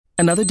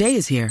Another day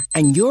is here,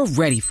 and you're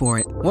ready for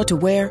it. What to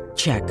wear?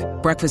 Check.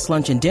 Breakfast,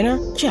 lunch, and dinner?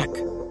 Check.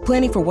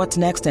 Planning for what's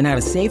next and how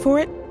to save for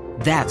it?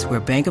 That's where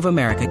Bank of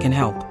America can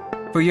help.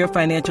 For your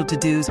financial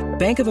to-dos,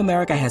 Bank of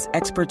America has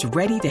experts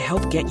ready to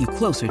help get you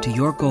closer to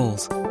your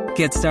goals.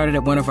 Get started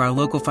at one of our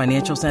local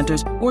financial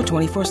centers or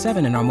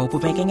 24/7 in our mobile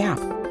banking app.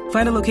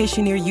 Find a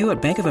location near you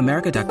at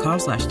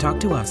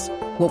bankofamerica.com/talktous.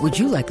 What would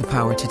you like the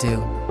power to do?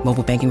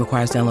 Mobile banking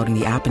requires downloading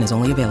the app and is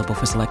only available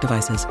for select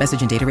devices.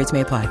 Message and data rates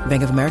may apply.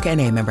 Bank of America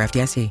N.A., member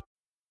FDIC.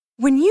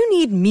 When you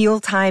need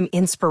mealtime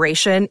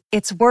inspiration,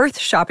 it's worth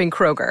shopping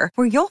Kroger,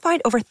 where you'll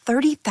find over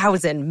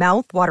 30,000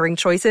 mouth-watering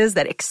choices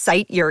that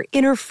excite your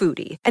inner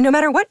foodie. And no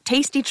matter what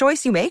tasty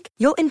choice you make,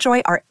 you'll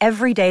enjoy our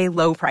everyday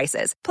low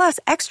prices, plus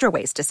extra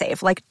ways to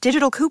save, like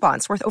digital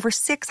coupons worth over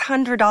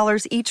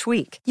 $600 each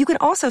week. You can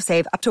also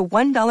save up to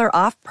 $1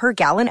 off per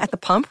gallon at the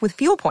pump with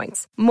fuel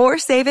points. More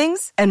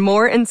savings and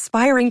more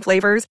inspiring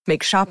flavors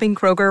make shopping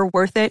Kroger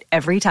worth it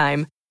every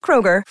time.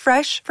 Kroger,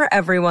 fresh for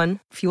everyone.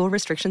 Fuel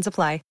restrictions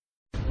apply.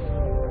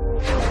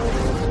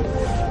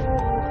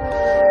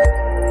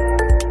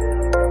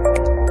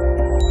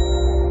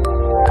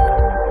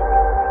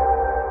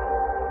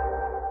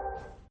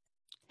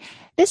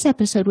 This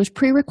episode was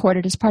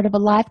pre-recorded as part of a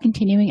live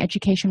continuing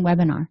education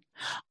webinar.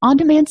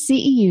 On-demand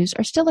CEUs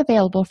are still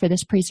available for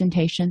this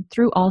presentation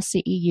through All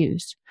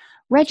CEUs.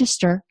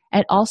 Register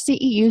at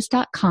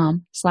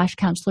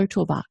allceus.com/counselor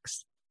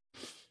toolbox.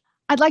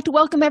 I'd like to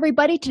welcome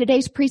everybody to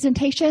today's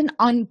presentation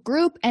on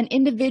group and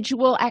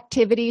individual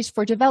activities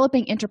for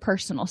developing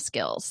interpersonal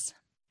skills.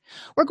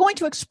 We're going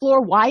to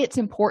explore why it's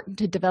important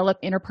to develop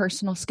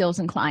interpersonal skills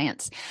in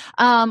clients.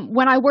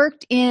 When I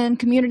worked in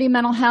community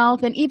mental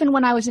health, and even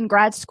when I was in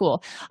grad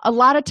school, a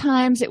lot of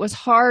times it was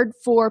hard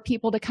for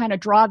people to kind of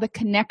draw the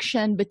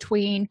connection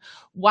between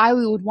why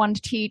we would want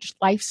to teach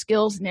life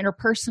skills and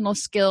interpersonal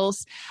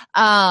skills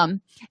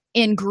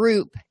in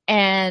group,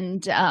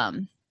 and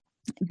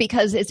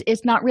because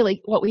it's not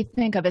really what we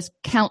think of as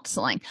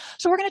counseling.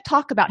 So we're going to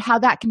talk about how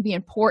that can be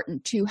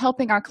important to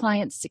helping our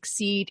clients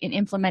succeed in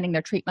implementing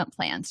their treatment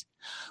plans.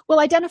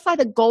 We'll identify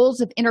the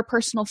goals of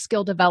interpersonal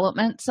skill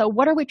development. So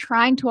what are we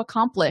trying to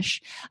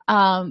accomplish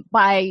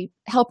by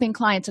helping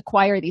clients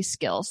acquire these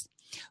skills?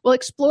 We'll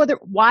explore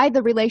why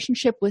the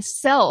relationship with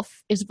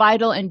self is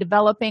vital in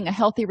developing a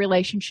healthy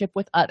relationship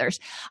with others.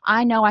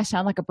 I know I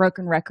sound like a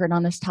broken record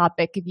on this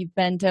topic if you've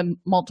been to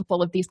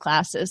multiple of these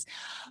classes,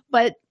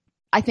 but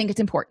I think it's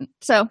important.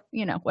 So,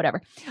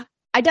 whatever.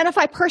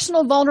 Identify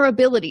personal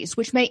vulnerabilities,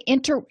 which may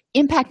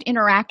impact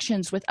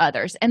interactions with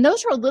others. And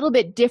those are a little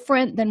bit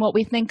different than what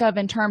we think of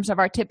in terms of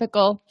our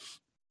typical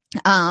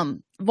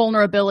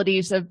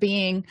vulnerabilities of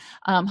being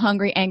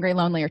hungry, angry,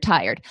 lonely, or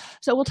tired.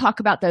 So we'll talk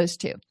about those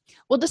too.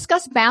 We'll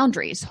discuss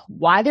boundaries,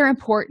 why they're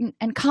important,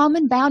 and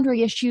common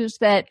boundary issues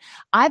that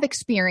I've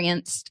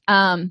experienced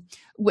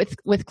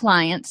with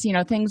clients,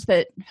 things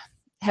that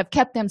have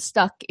kept them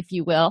stuck, if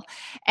you will,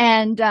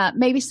 and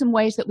maybe some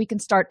ways that we can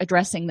start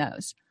addressing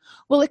those.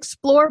 We'll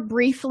explore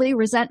briefly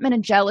resentment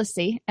and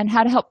jealousy and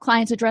how to help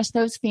clients address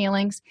those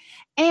feelings,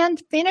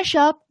 and finish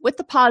up with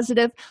the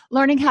positive,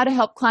 learning how to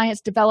help clients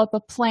develop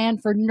a plan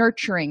for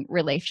nurturing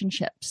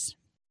relationships.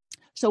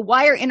 So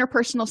why are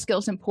interpersonal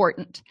skills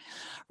important?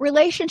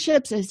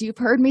 Relationships, as you've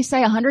heard me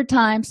say 100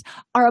 times,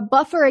 are a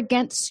buffer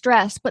against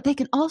stress, but they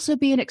can also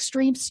be an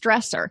extreme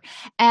stressor.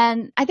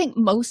 And I think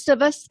most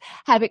of us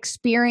have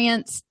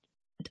experienced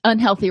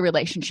unhealthy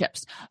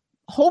relationships.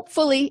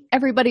 Hopefully,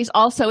 everybody's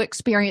also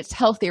experienced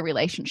healthy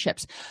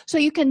relationships. So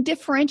you can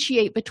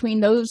differentiate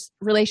between those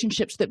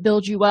relationships that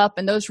build you up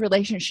and those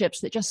relationships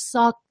that just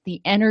suck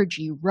the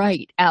energy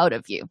right out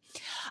of you.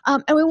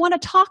 And we want to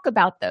talk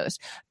about those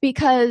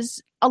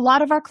because a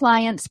lot of our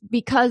clients,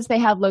 because they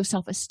have low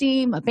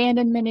self-esteem,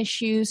 abandonment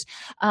issues,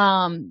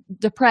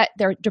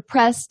 they're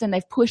depressed, and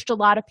they've pushed a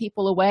lot of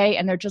people away,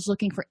 and they're just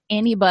looking for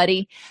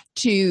anybody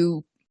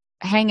to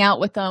hang out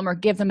with them or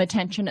give them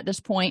attention at this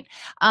point.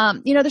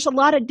 There's a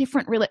lot of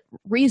different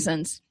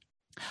reasons,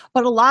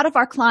 but a lot of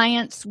our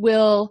clients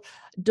will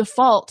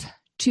default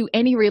to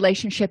any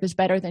relationship is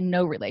better than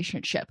no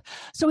relationship.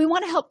 So we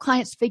want to help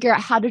clients figure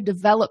out how to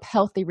develop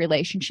healthy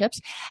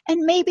relationships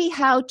and maybe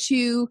how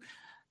to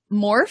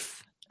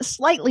morph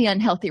slightly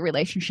unhealthy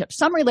relationships.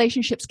 Some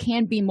relationships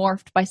can be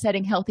morphed by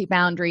setting healthy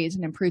boundaries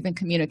and improving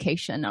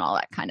communication and all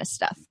that kind of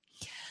stuff.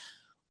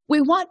 We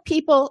want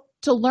people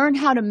to learn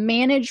how to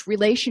manage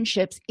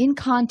relationships in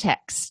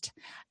context,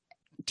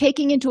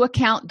 taking into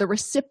account the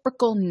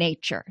reciprocal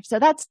nature. So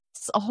that's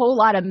a whole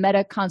lot of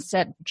meta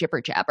concept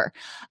jibber jabber.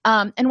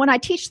 And when I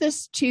teach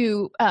this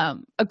to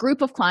a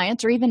group of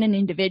clients or even an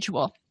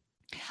individual,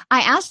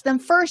 I ask them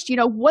first,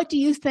 what do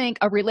you think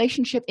a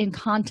relationship in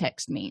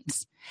context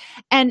means?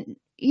 And,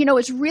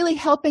 it's really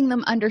helping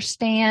them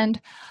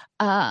understand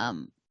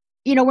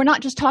we're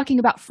not just talking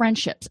about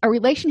friendships. A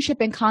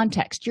relationship in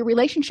context, your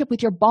relationship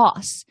with your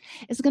boss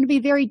is going to be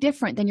very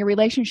different than your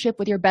relationship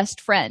with your best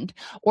friend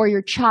or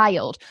your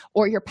child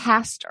or your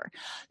pastor.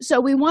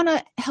 So we want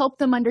to help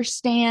them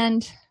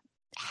understand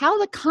how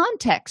the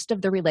context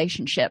of the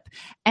relationship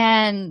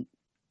and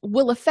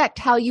will affect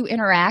how you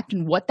interact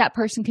and what that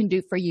person can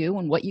do for you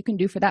and what you can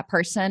do for that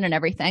person and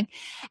everything,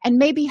 and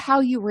maybe how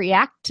you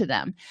react to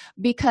them.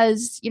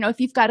 Because,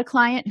 if you've got a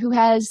client who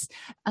has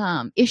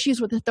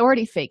issues with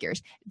authority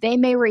figures, they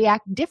may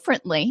react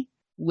differently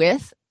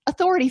with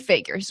authority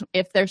figures.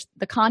 If there's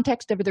the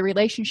context of the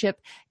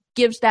relationship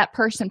gives that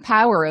person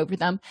power over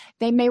them,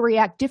 they may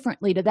react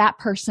differently to that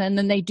person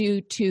than they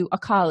do to a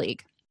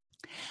colleague.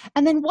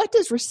 And then what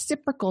does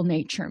reciprocal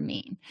nature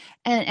mean?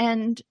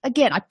 And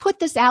again, I put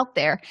this out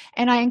there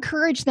and I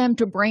encourage them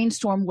to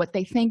brainstorm what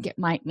they think it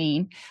might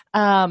mean.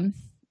 And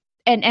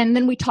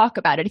then we talk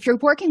about it. If you're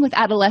working with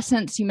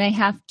adolescents, you may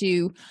have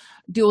to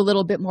do a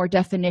little bit more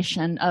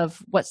definition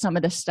of what some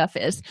of this stuff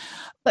is.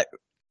 But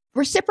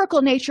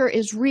reciprocal nature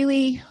is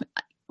really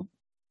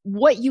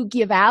what you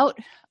give out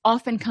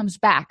often comes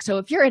back. So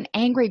if you're in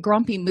angry,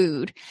 grumpy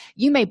mood,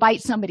 you may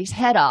bite somebody's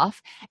head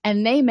off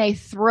and they may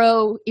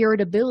throw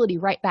irritability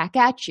right back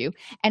at you.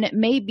 And it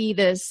may be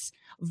this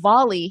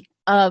volley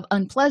of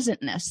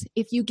unpleasantness.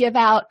 If you give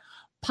out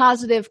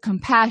positive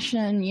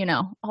compassion,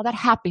 all that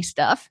happy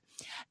stuff,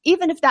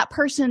 even if that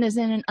person is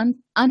in an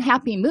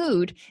unhappy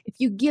mood, if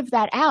you give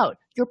that out,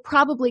 you're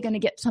probably going to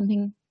get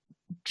something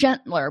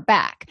gentler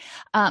back.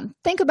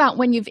 Think about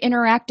when you've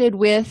interacted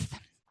with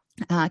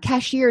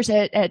cashiers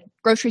at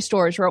grocery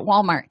stores or at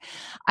Walmart.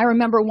 I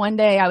remember one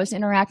day I was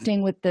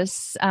interacting with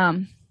this,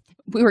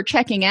 we were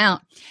checking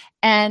out,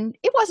 and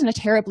it wasn't a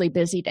terribly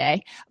busy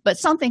day, but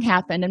something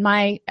happened, and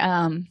my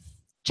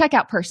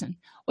checkout person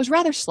was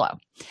rather slow.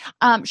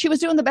 She was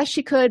doing the best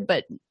she could,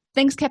 but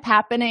things kept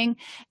happening,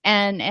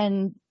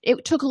 and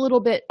it took a little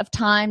bit of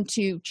time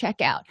to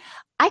check out.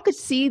 I could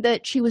see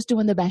that she was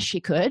doing the best she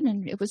could,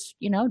 and it was,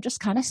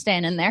 just kind of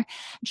standing there.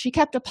 She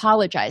kept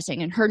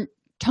apologizing, and her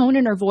tone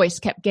in her voice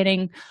kept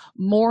getting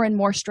more and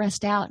more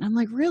stressed out. And I'm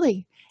like,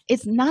 really,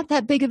 it's not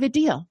that big of a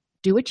deal.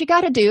 Do what you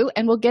got to do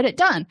and we'll get it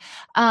done.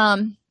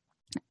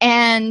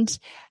 And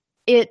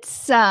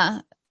it's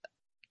by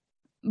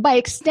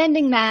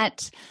extending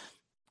that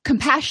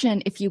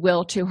compassion, if you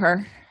will, to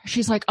her,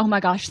 she's like, oh my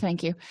gosh,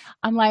 thank you.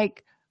 I'm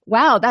like,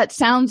 wow, that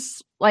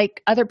sounds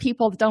like other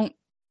people don't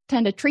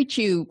tend to treat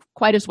you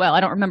quite as well. I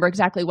don't remember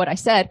exactly what I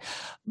said,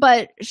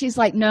 but she's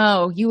like,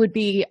 no, you would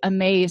be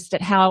amazed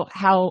at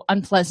how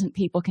unpleasant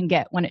people can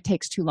get when it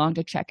takes too long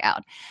to check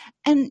out.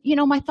 And,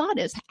 my thought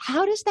is,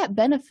 how does that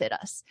benefit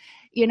us?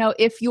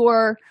 If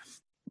your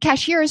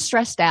cashier is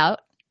stressed out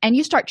and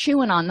you start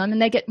chewing on them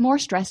and they get more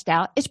stressed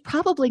out, it's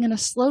probably going to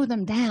slow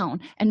them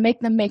down and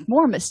make them make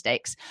more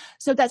mistakes.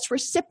 So that's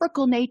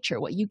reciprocal nature.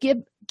 What you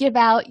give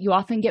out, you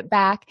often get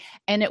back,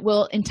 and it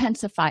will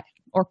intensify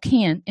or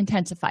can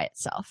intensify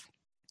itself.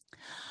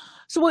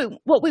 So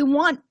what we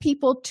want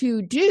people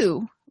to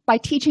do by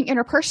teaching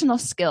interpersonal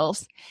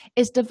skills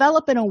is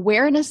develop an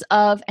awareness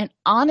of and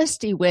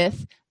honesty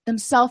with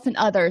themselves and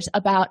others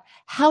about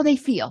how they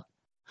feel,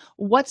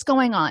 what's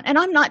going on. And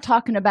I'm not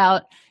talking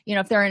about,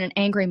 if they're in an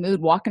angry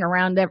mood, walking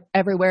around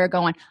everywhere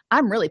going,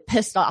 I'm really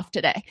pissed off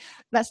today.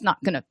 That's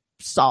not going to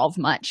solve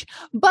much.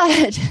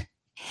 But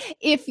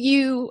if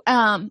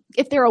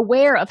they're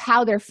aware of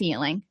how they're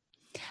feeling,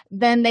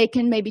 then they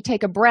can maybe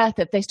take a breath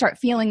if they start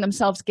feeling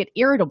themselves get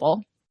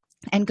irritable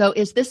and go,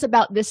 is this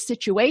about this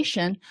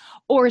situation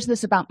or is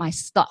this about my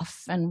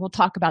stuff? And we'll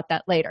talk about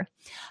that later.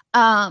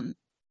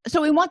 So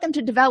we want them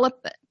to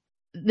develop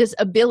this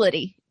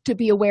ability to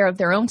be aware of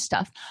their own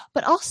stuff,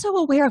 but also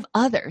aware of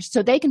others,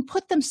 so they can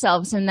put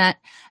themselves in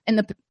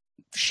the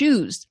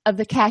shoes of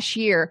the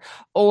cashier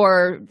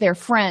or their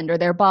friend or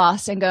their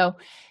boss and go,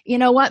 you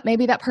know what,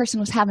 maybe that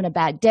person was having a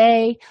bad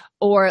day,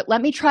 or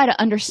let me try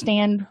to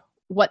understand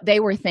what they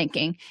were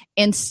thinking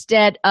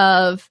instead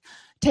of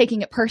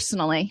taking it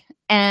personally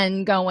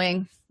and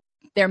going,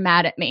 they're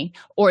mad at me,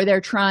 or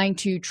they're trying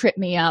to trip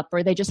me up,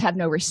 or they just have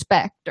no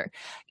respect, or,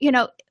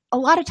 a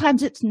lot of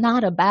times it's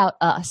not about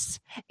us.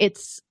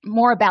 It's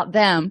more about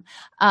them.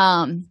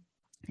 And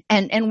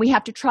we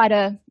have to try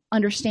to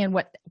understand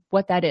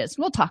what that is.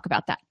 We'll talk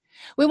about that.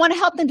 We want to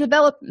help them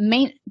develop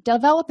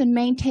and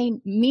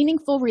maintain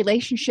meaningful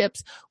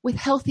relationships with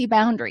healthy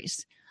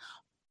boundaries.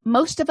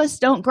 Most of us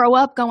don't grow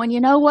up going, you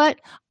know what?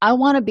 I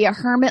want to be a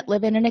hermit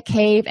living in a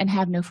cave and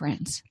have no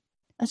friends.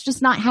 That's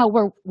just not how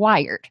we're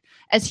wired.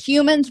 As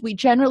humans, we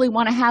generally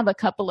want to have a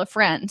couple of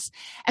friends.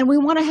 And we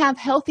want to have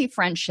healthy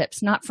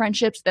friendships, not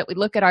friendships that we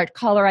look at our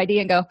caller ID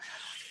and go,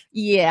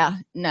 yeah,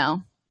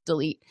 no,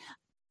 delete.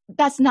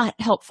 That's not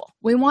helpful.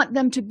 We want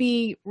them to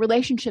be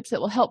relationships that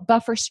will help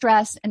buffer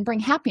stress and bring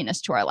happiness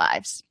to our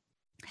lives.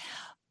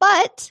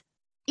 But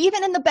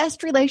even in the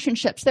best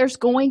relationships, there's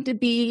going to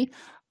be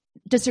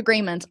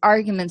disagreements,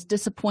 arguments,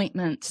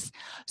 disappointments.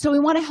 So we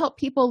want to help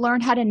people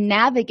learn how to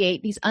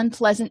navigate these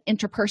unpleasant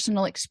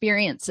interpersonal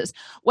experiences.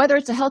 Whether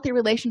it's a healthy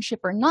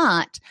relationship or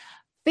not,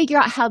 figure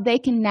out how they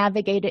can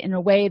navigate it in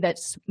a way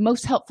that's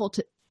most helpful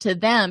to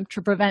them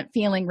to prevent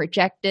feeling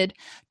rejected,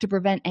 to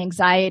prevent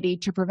anxiety,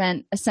 to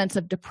prevent a sense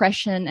of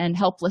depression and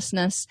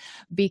helplessness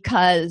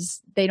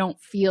because they don't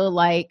feel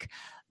like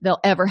they'll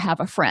ever have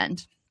a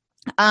friend.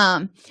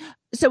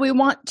 So we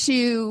want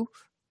to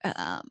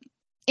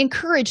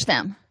encourage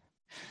them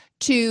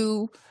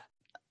to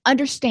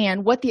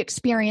understand what the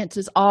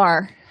experiences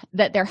are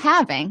that they're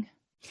having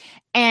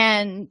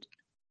and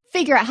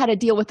figure out how to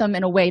deal with them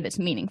in a way that's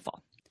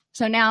meaningful.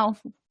 So now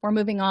we're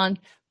moving on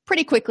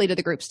pretty quickly to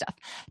the group stuff.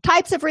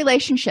 Types of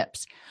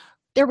relationships.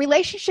 Their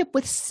relationship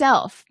with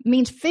self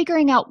means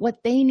figuring out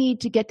what they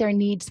need to get their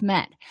needs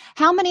met.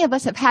 How many of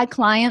us have had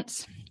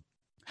clients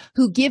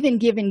who give and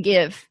give and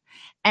give,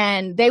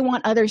 and they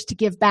want others to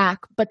give back,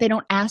 but they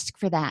don't ask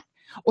for that,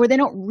 or they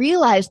don't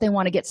realize they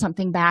want to get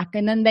something back,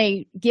 and then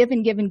they give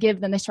and give and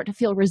give, then they start to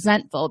feel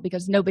resentful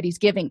because nobody's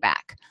giving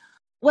back.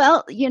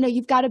 Well,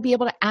 you've got to be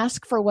able to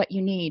ask for what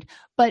you need,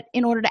 but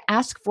in order to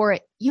ask for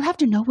it, you have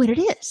to know what it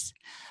is.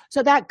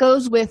 So that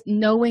goes with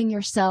knowing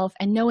yourself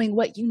and knowing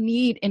what you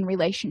need in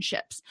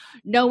relationships,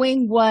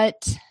 knowing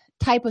what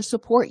type of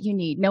support you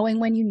need, knowing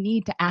when you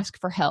need to ask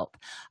for help.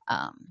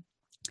 And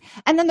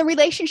then the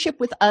relationship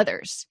with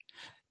others,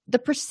 the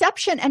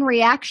perception and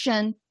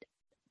reaction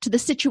to the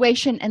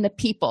situation and the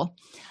people.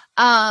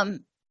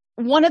 One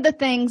of the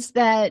things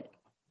that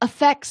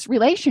affects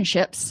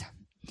relationships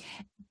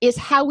is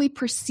how we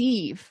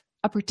perceive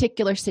a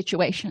particular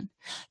situation.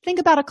 Think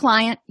about a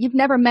client. You've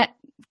never met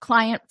a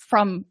client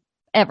from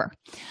ever.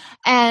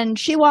 And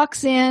she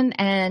walks in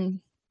and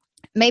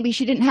maybe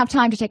she didn't have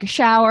time to take a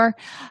shower.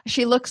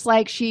 She looks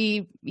like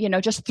she,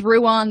 just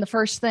threw on the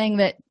first thing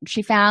that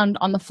she found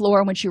on the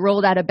floor when she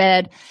rolled out of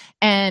bed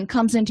and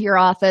comes into your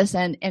office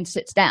and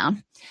sits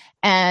down.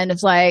 And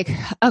it's like,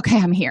 okay,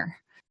 I'm here.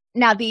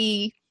 Now,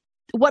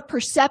 what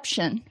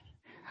perception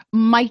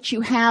might you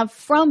have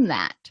from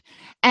that?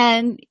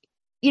 And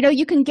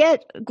you can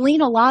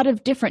glean a lot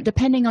of different,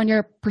 depending on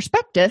your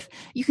perspective,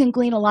 you can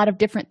glean a lot of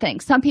different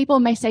things. Some people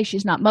may say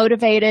she's not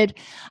motivated.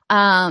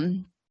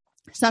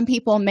 Some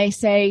people may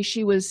say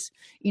she was,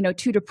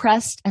 too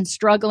depressed and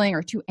struggling,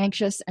 or too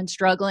anxious and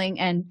struggling,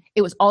 and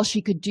it was all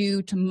she could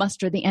do to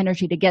muster the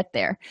energy to get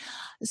there.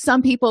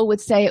 Some people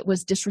would say it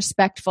was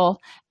disrespectful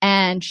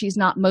and she's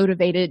not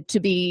motivated to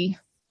be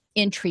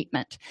in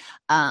treatment.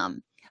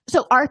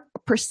 So our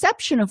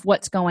perception of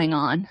what's going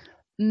on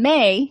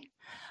may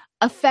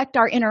affect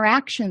our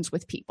interactions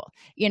with people.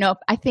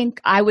 I think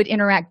I would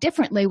interact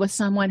differently with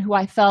someone who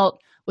I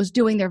felt was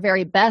doing their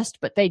very best,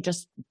 but they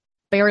just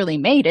barely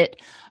made it,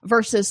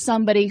 versus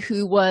somebody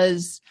who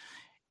was,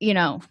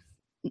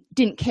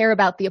 didn't care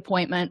about the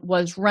appointment,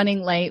 was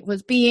running late,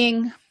 was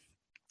being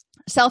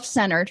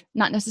self-centered,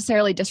 not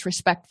necessarily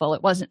disrespectful.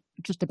 It wasn't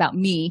just about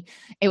me.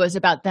 It was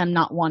about them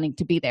not wanting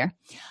to be there.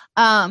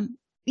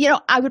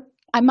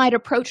 I might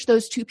approach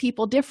those two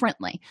people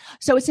differently.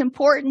 So it's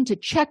important to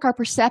check our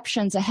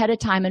perceptions ahead of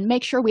time and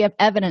make sure we have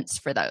evidence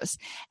for those.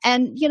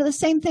 And, the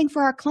same thing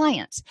for our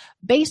clients,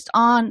 based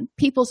on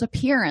people's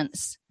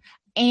appearance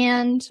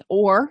and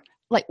or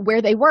like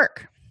where they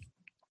work.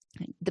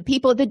 The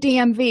people at the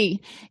DMV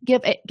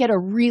get a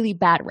really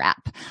bad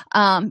rap.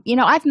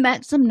 I've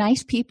met some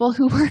nice people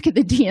who work at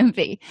the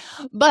DMV,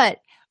 but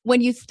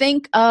when you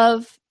think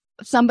of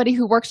somebody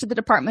who works at the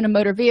Department of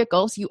Motor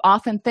Vehicles, you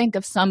often think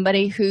of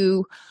somebody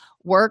who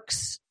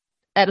works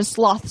at a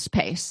sloth's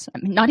pace. I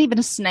mean, not even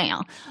a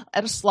snail,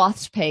 at a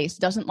sloth's pace,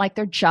 doesn't like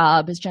their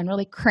job, is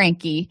generally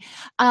cranky.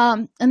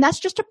 And that's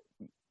just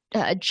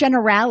a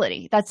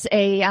generality. That's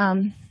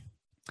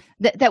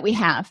that we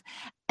have.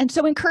 And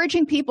so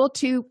encouraging people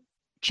to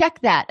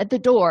check that at the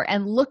door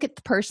and look at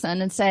the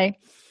person and say,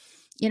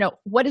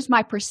 what is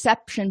my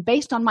perception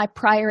based on my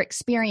prior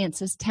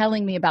experiences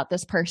telling me about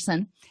this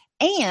person?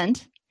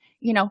 And,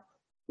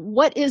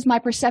 what is my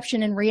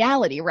perception in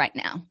reality right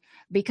now?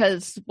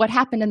 Because what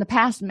happened in the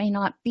past may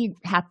not be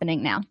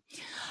happening now.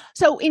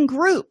 So in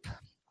group,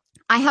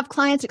 I have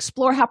clients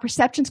explore how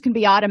perceptions can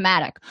be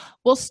automatic.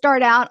 We'll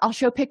start out, I'll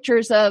show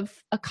pictures of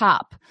a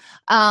cop.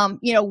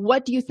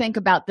 What do you think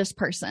about this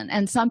person?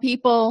 And some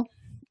people,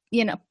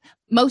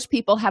 most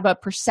people have a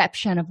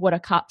perception of what a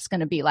cop's going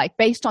to be like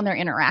based on their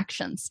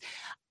interactions.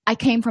 I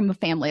came from a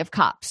family of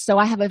cops, so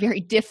I have a very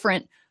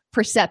different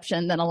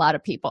perception than a lot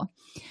of people.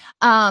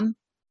 And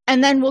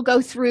then we'll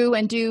go through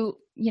and do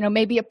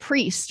maybe a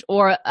priest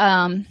or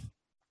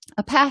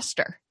a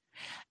pastor,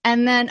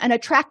 and then an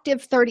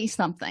attractive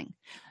 30-something.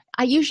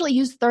 I usually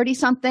use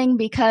 30-something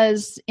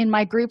because in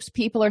my groups,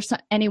 people are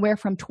anywhere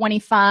from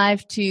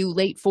 25 to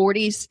late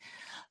 40s.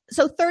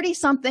 So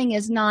 30-something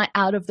is not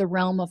out of the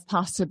realm of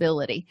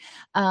possibility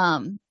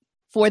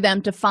for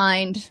them to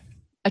find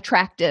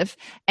attractive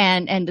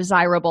and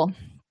desirable.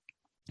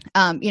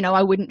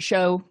 I wouldn't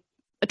show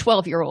a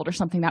 12-year-old or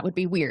something. That would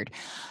be weird.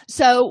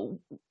 So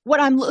what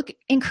I'm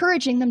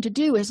encouraging them to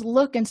do is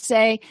look and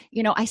say,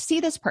 I see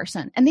this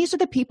person, and these are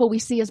the people we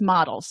see as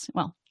models.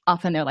 Well,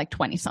 often they're like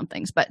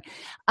 20-somethings, but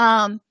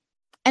and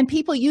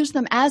people use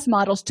them as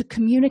models to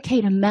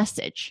communicate a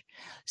message.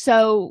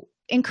 So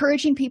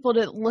encouraging people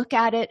to look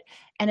at it,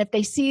 and if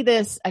they see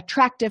this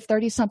attractive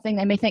 30-something,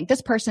 they may think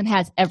this person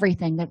has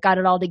everything. They've got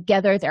it all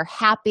together. They're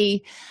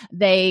happy.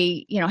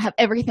 They, have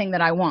everything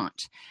that I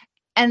want.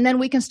 And then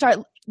we can start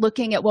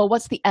looking at, well,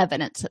 what's the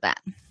evidence of that?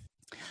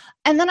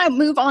 And then I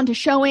move on to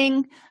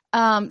showing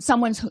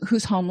someone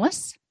who's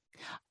homeless.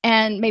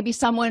 and maybe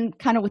someone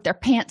kind of with their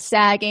pants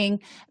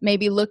sagging,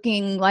 maybe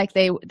looking like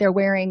they're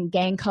wearing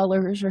gang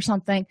colors or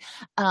something,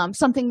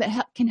 something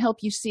that can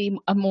help you see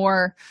a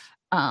more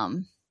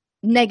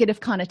negative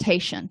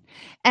connotation.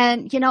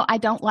 And I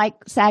don't like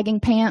sagging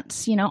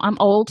pants. I'm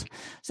old,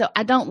 so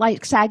I don't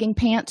like sagging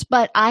pants,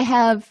 but I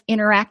have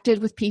interacted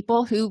with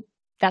people who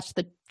that's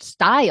the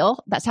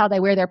style, that's how they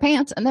wear their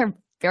pants, and they're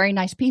very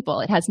nice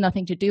people. It has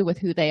nothing to do with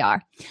who they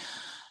are.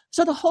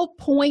 So the whole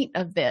point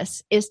of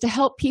this is to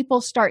help people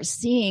start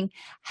seeing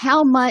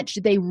how much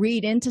they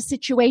read into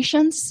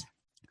situations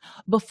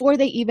before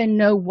they even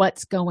know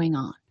what's going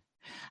on.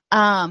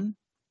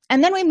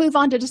 And then we move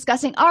on to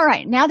discussing, all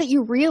right, now that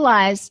you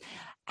realize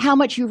how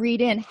much you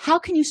read in, how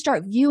can you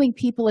start viewing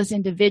people as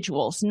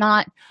individuals,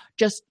 not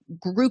just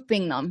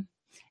grouping them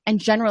and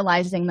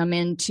generalizing them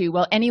into,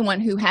 well, anyone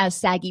who has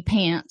saggy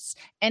pants,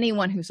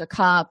 anyone who's a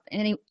cop,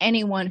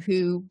 anyone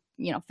who,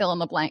 fill in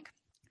the blank.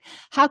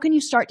 How can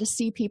you start to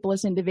see people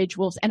as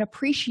individuals and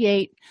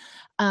appreciate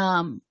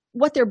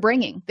what they're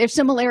bringing, their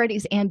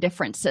similarities and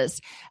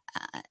differences?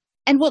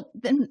 And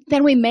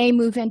then we may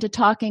move into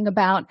talking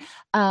about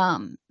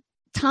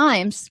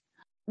times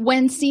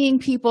when seeing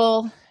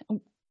people,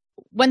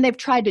 when they've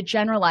tried to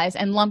generalize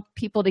and lump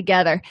people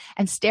together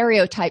and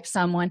stereotype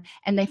someone,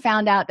 and they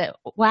found out that,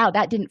 wow,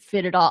 that didn't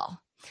fit at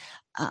all.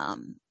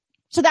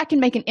 So that can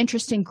make an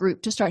interesting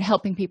group to start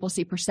helping people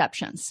see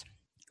perceptions.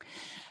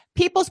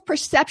 People's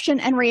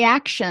perception and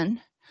reaction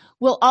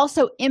will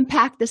also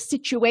impact the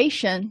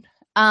situation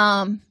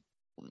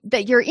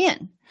that you're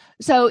in.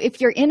 So if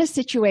you're in a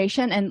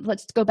situation, and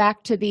let's go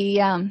back to the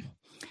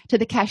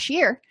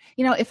cashier,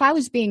 if I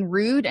was being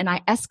rude and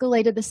I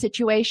escalated the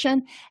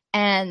situation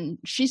and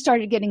she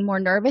started getting more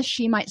nervous,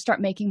 she might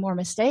start making more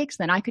mistakes.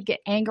 Then I could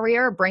get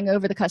angrier, bring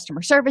over the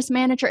customer service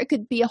manager. It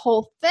could be a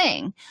whole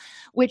thing,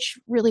 which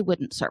really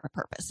wouldn't serve a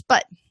purpose.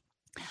 But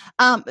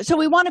so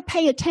we want to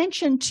pay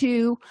attention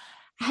to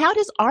how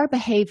does our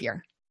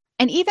behavior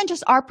and even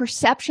just our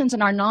perceptions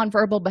and our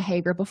nonverbal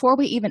behavior before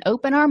we even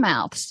open our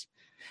mouths,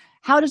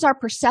 how does our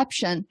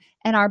perception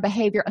and our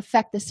behavior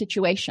affect the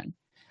situation?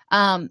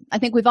 I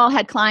think we've all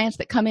had clients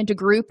that come into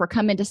group or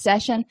come into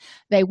session.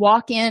 They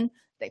walk in,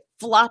 they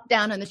flop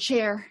down in the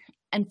chair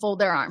and fold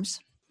their arms.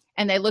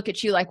 And they look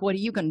at you like, what are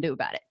you going to do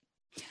about it?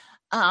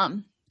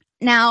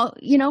 Now,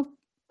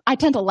 I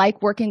tend to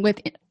like working with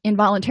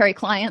involuntary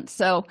clients.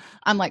 So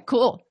I'm like,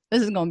 cool,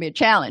 this is going to be a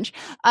challenge.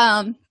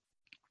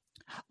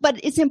 But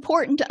it's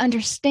important to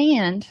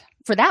understand,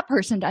 for that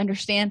person to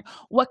understand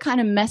what kind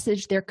of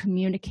message they're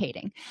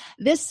communicating.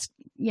 This,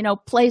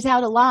 plays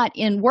out a lot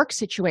in work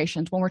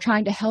situations when we're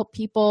trying to help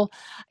people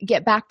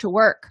get back to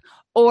work,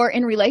 or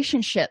in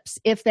relationships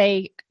if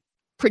they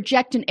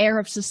project an air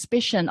of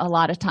suspicion a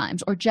lot of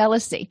times, or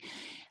jealousy.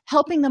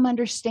 Helping them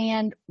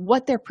understand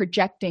what they're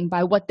projecting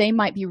by what they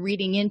might be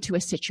reading into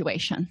a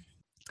situation.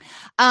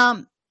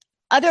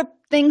 Other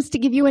things, to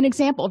give you an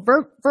example,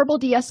 verbal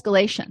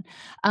de-escalation.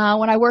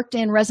 When I worked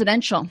in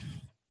residential,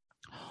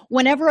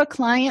 whenever a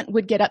client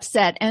would get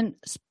upset, and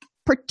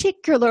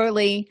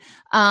particularly,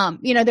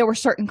 there were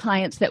certain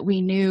clients that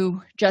we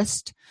knew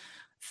just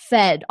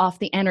fed off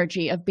the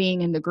energy of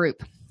being in the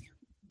group.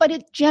 But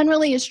it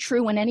generally is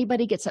true when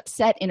anybody gets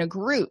upset in a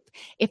group.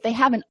 If they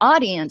have an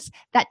audience,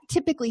 that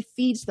typically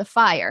feeds the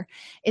fire.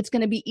 It's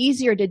going to be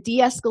easier to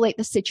de-escalate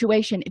the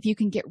situation if you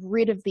can get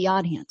rid of the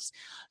audience.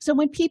 So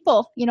when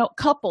people,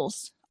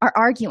 couples are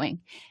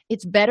arguing,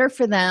 it's better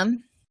for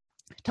them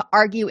to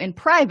argue in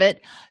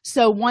private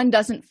so one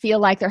doesn't feel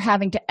like they're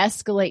having to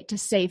escalate to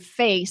save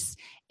face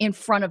in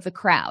front of the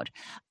crowd.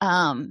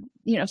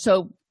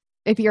 So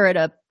if you're at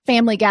a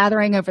family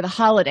gathering over the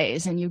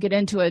holidays and you get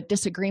into a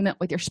disagreement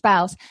with your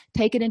spouse,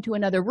 take it into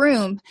another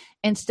room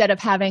instead of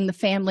having the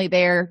family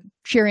there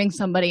cheering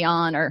somebody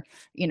on or,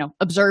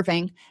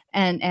 observing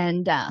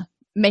and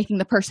making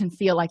the person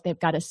feel like they've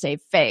got to save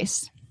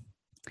face.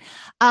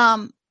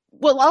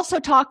 We'll also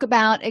talk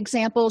about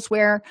examples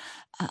where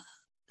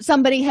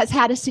somebody has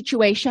had a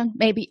situation,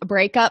 maybe a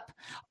breakup,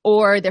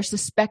 or they're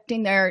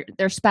suspecting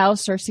their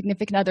spouse or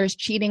significant other is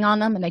cheating on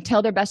them, and they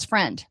tell their best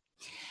friend.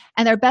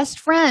 And their best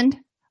friend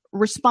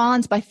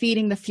responds by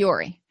feeding the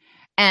fury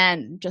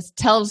and just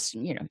tells,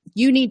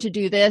 you need to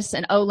do this,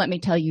 and oh, let me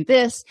tell you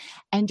this,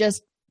 and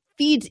just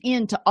feeds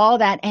into all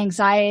that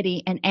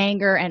anxiety and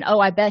anger, and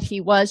oh, I bet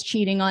he was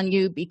cheating on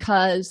you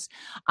because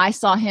I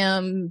saw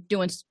him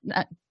doing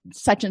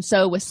such and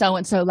so with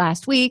so-and-so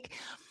last week.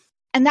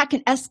 And that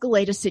can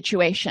escalate a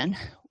situation.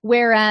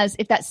 Whereas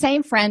if that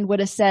same friend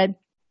would have said,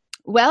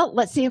 well,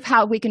 let's see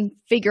how we can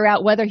figure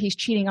out whether he's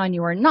cheating on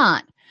you or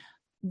not,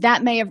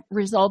 that may have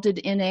resulted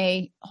in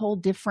a whole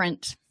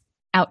different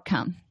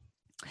outcome.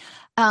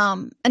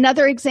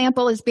 Another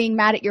example is being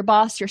mad at your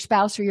boss, your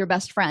spouse, or your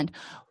best friend.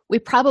 We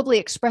probably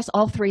express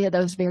all three of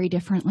those very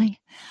differently.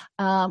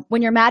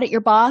 When you're mad at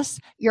your boss,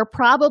 you're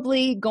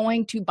probably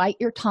going to bite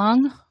your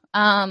tongue.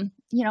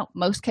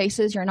 Most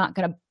cases you're not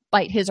going to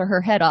bite his or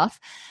her head off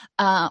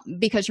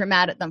because you're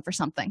mad at them for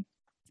something.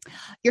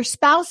 Your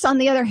spouse, on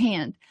the other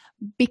hand,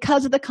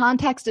 because of the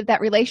context of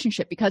that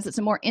relationship, because it's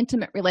a more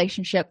intimate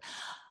relationship,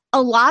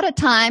 A lot of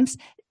times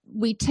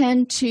we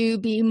tend to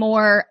be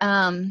more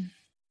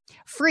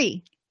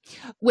free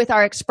with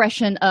our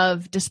expression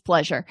of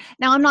displeasure.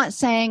 Now, I'm not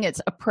saying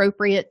it's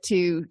appropriate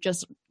to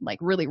just like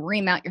really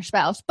ream out your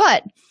spouse,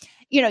 but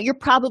you're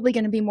probably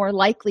going to be more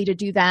likely to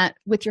do that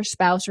with your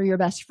spouse or your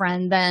best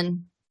friend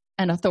than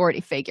an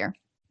authority figure.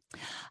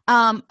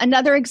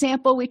 Another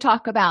example we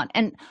talk about,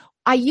 and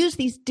I use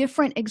these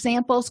different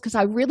examples because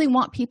I really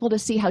want people to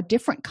see how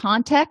different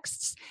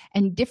contexts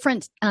and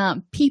different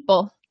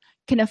people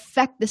can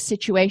affect the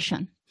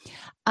situation.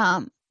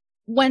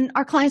 When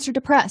our clients are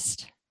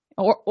depressed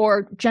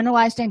or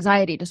generalized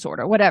anxiety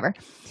disorder, whatever,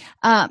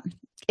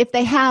 if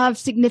they have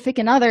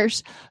significant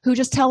others who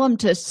just tell them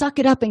to suck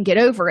it up and get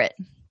over it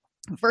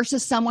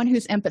versus someone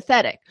who's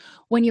empathetic,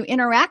 when you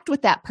interact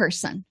with that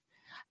person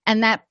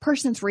and that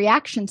person's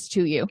reactions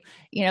to you,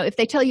 if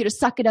they tell you to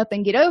suck it up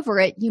and get over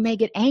it, you may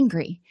get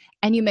angry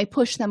and you may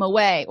push them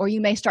away, or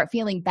you may start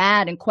feeling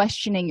bad and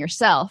questioning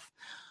yourself.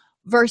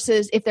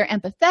 Versus if they're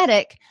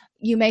empathetic,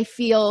 you may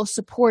feel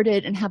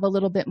supported and have a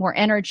little bit more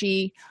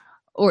energy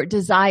or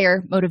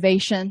desire,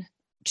 motivation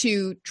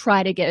to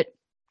try to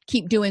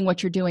keep doing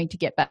what you're doing to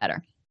get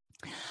better.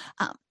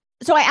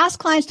 So I ask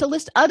clients to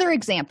list other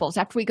examples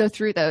after we go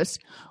through those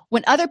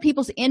when other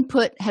people's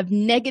input have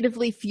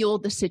negatively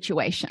fueled the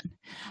situation.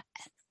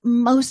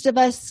 Most of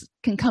us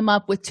can come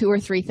up with 2 or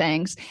 3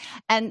 things.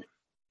 And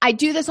I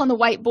do this on the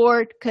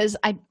whiteboard because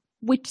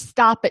we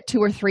stop at 2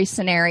 or 3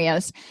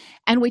 scenarios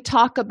and we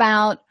talk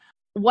about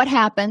what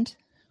happened,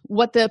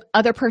 what the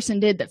other person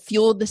did that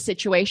fueled the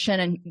situation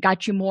and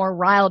got you more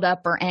riled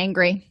up or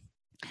angry.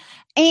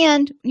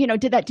 And,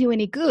 did that do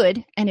any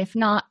good? And if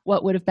not,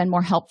 what would have been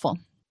more helpful?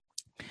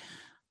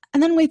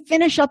 And then we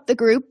finish up the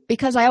group,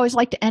 because I always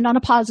like to end on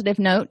a positive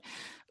note,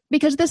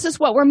 because this is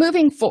what we're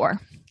moving for.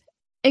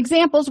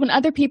 Examples when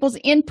other people's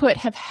input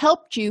have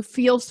helped you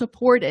feel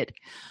supported.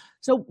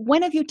 So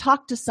when have you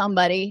talked to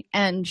somebody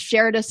and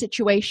shared a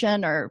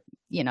situation or,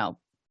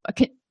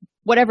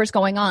 whatever's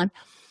going on,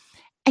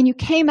 and you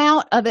came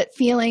out of it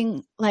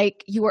feeling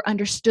like you were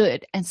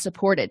understood and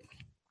supported?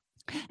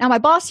 Now, my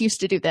boss used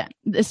to do that,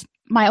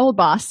 my old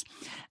boss,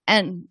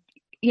 and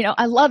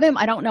I love him.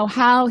 I don't know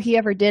how he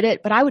ever did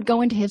it, but I would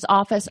go into his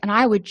office and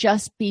I would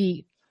just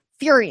be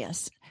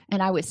furious.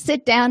 And I would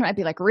sit down and I'd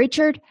be like,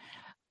 Richard,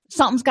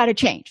 something's got to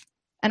change.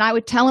 And I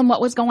would tell him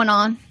what was going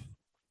on.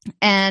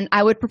 And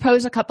I would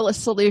propose a couple of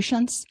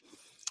solutions.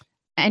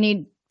 And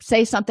he'd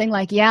say something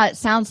like, yeah, it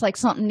sounds like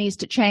something needs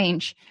to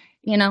change,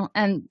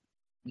 and,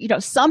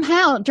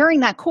 somehow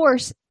during that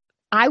course,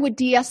 I would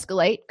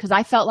de-escalate because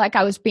I felt like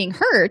I was being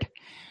heard.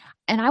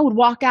 And I would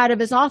walk out of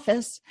his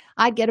office.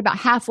 I'd get about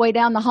halfway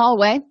down the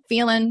hallway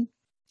feeling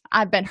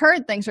I've been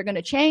heard, things are going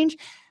to change.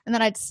 And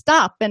then I'd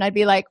stop and I'd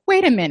be like,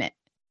 wait a minute,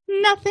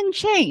 nothing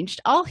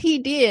changed. All he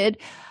did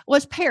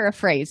was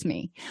paraphrase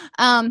me.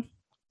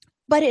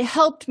 But it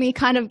helped me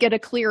kind of get a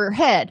clearer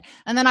head.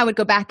 And then I would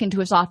go back into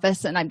his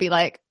office and I'd be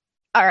like,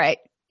 all right,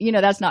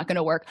 that's not going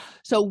to work.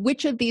 So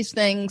which of these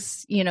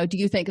things, do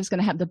you think is going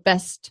to have the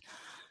best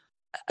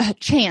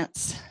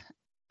chance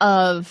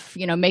of,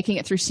 making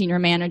it through senior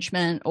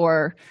management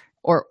or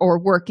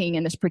working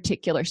in this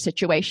particular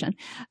situation?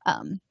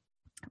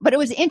 But it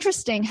was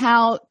interesting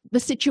how the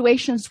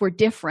situations were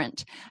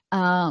different,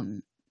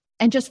 and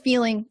just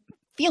feeling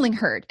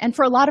heard. And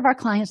for a lot of our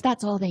clients,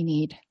 that's all they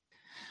need.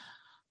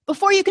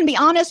 Before you can be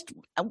honest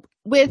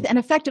with and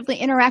effectively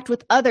interact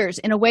with others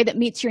in a way that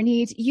meets your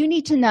needs, you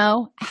need to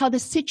know how the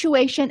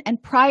situation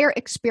and prior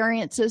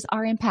experiences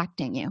are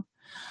impacting you.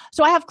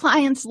 So I have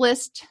clients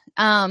list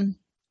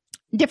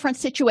different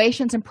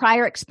situations and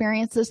prior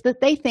experiences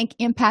that they think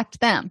impact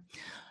them.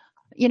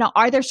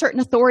 Are there certain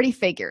authority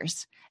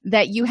figures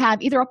that you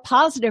have either a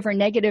positive or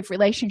negative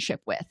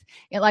relationship with?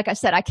 Like I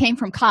said, I came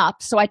from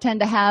cops, so I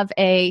tend to have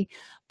a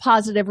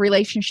positive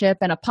relationship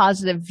and a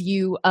positive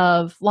view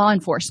of law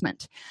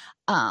enforcement.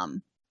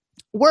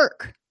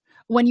 Work,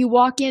 when you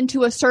walk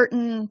into a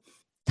certain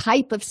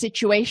type of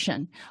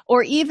situation,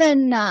 or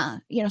even,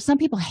 some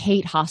people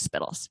hate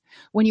hospitals.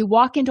 When you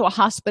walk into a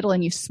hospital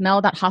and you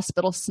smell that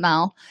hospital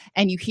smell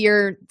and you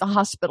hear the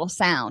hospital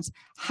sounds,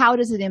 how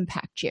does it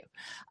impact you?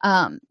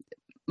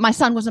 My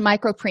son was a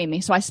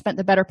micropreemie, so I spent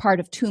the better part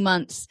of 2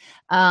 months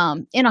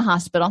in a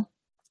hospital.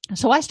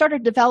 So I started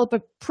to develop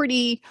a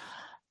pretty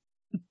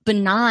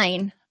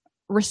benign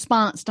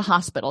response to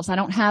hospitals. I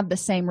don't have the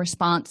same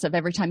response of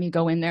every time you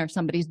go in there,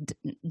 somebody's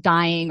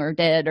dying or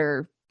dead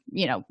or,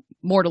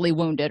 mortally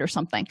wounded or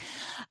something.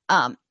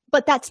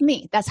 But that's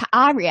me. That's how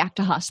I react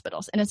to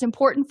hospitals. And it's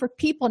important for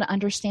people to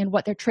understand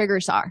what their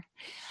triggers are.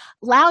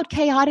 Loud,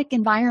 chaotic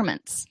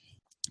environments.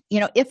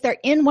 If they're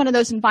in one of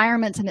those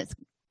environments and it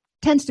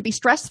tends to be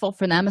stressful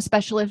for them,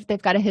 especially if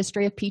they've got a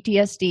history of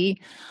PTSD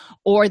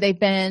or they've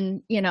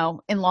been, in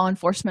law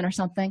enforcement or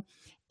something.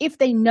 If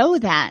they know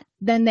that,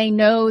 then they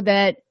know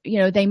that,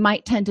 they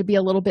might tend to be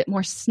a little bit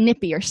more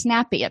snippy or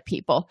snappy at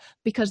people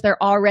because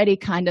they're already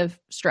kind of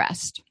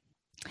stressed.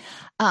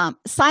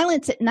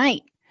 Silence at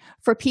night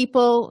for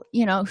people,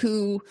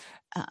 who,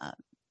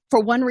 for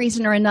one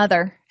reason or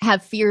another,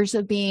 have fears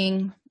of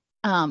being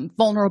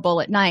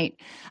vulnerable at night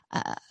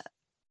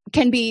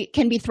can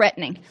be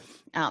threatening.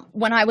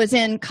 When I was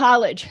in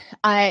college,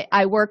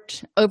 I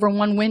worked over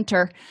one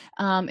winter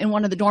in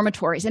one of the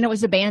dormitories, and it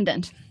was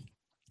abandoned.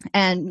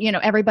 And,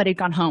 everybody had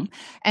gone home,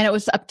 and it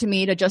was up to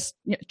me to just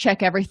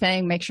check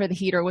everything, make sure the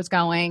heater was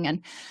going,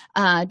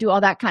 and do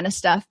all that kind of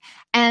stuff.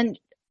 And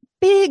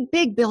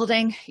big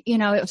building, it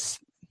was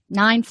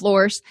 9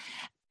 floors,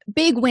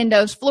 big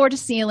windows, floor to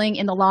ceiling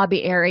in the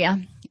lobby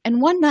area.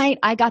 And one night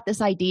I got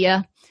this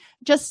idea,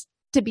 just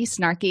to be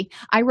snarky.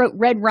 I wrote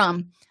red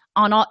rum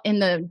in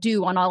the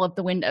dew on all of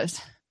the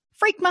windows.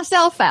 Freaked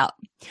myself out.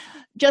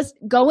 Just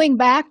going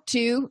back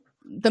to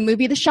the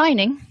movie The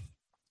Shining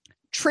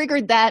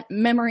triggered that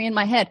memory in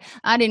my head.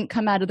 I didn't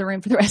come out of the room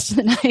for the rest of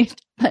the night.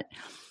 But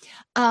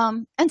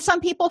and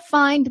some people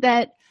find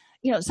that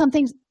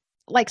something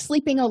like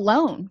sleeping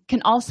alone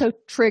can also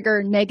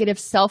trigger negative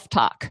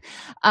self-talk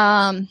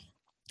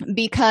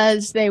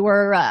because they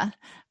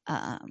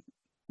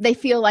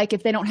feel like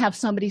if they don't have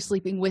somebody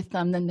sleeping with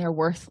them, then they're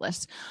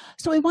worthless.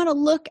 So we want to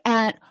look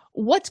at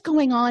what's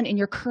going on in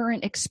your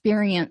current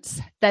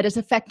experience that is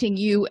affecting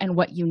you and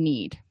what you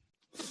need.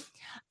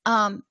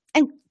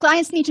 And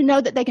clients need to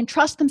know that they can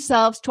trust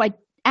themselves to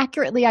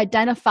accurately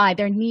identify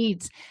their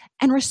needs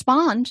and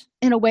respond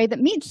in a way that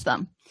meets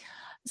them.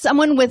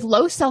 Someone with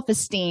low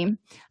self-esteem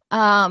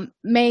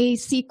may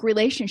seek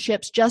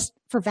relationships just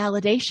for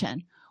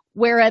validation,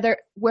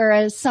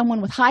 whereas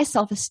someone with high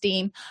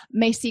self-esteem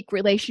may seek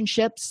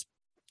relationships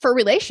for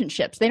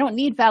relationships. They don't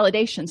need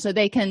validation, so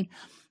they can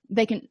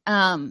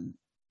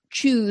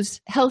choose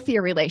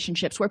healthier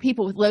relationships, where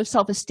people with low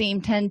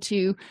self-esteem tend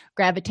to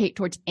gravitate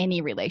towards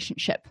any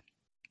relationship.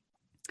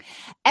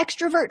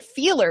 Extrovert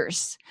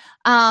feelers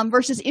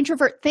versus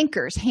introvert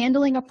thinkers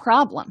handling a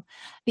problem.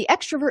 The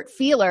extrovert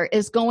feeler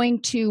is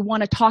going to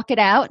want to talk it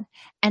out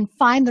and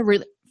find the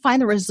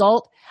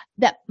result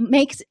that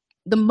makes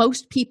the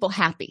most people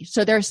happy.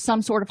 So there's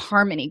some sort of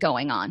harmony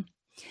going on.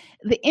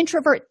 The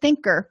introvert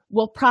thinker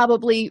will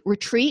probably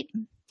retreat,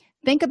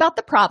 think about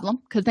the problem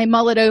because they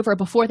mull it over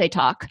before they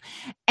talk,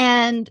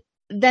 and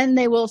then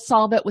they will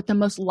solve it with the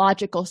most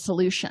logical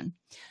solution.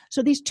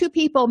 So these two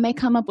people may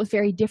come up with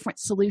very different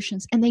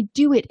solutions, and they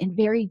do it in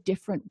very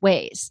different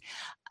ways.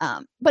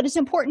 But it's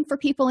important for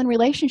people in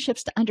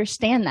relationships to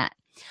understand that.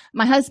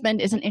 My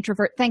husband is an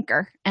introvert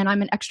thinker, and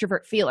I'm an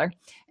extrovert feeler.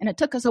 And it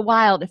took us a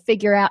while to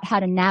figure out how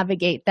to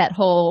navigate that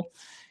whole,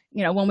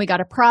 when we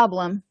got a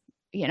problem,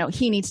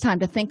 he needs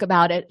time to think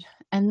about it,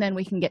 and then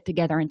we can get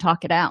together and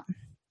talk it out.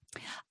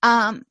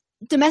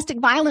 Domestic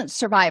violence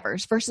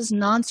survivors versus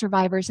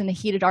non-survivors in a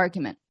heated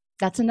argument.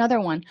 That's another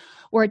one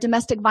where a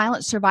domestic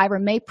violence survivor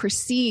may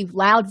perceive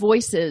loud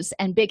voices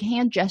and big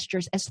hand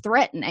gestures as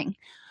threatening,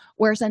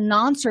 whereas a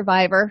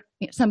non-survivor,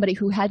 somebody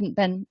who hadn't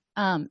been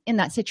in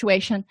that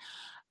situation,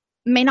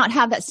 may not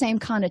have that same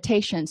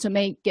connotation, so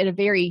may get a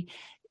very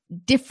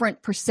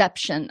different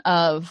perception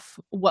of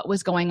what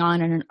was going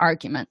on in an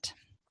argument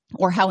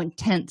or how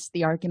intense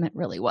the argument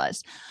really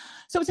was.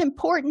 So it's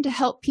important to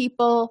help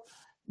people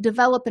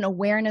develop an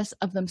awareness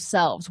of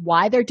themselves,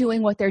 why they're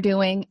doing what they're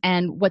doing,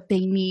 and what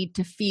they need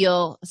to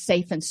feel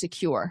safe and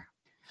secure.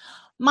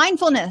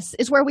 Mindfulness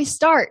is where we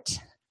start,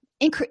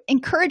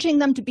 encouraging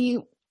them to be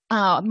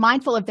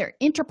mindful of their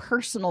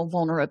interpersonal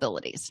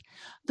vulnerabilities.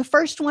 The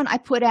first one I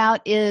put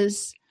out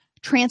is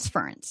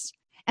transference.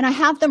 And I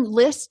have them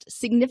list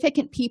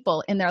significant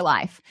people in their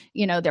life,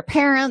 their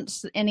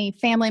parents, any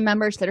family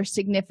members that are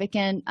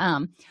significant,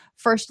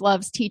 first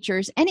loves,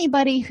 teachers,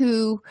 anybody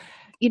who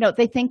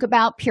they think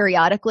about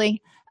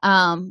periodically,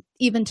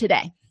 even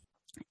today.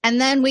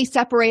 And then we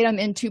separate them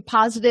into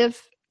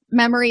positive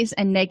memories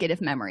and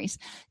negative memories,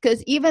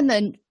 because even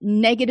the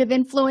negative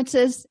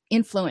influences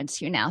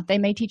influence you now. They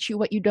may teach you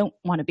what you don't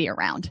want to be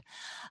around.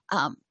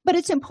 But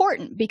it's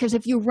important because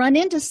if you run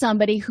into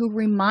somebody who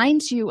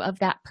reminds you of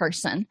that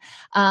person,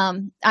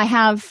 I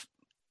have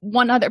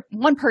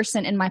one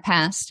person in my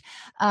past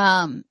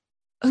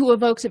who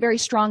evokes a very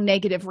strong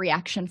negative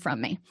reaction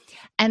from me.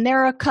 And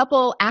there are a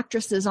couple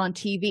actresses on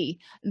TV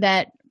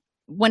that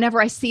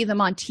whenever I see them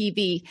on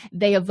TV,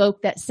 they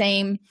evoke that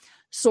same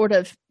sort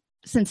of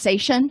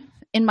sensation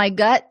in my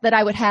gut that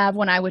I would have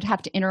when I would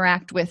have to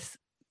interact with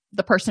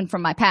the person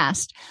from my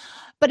past.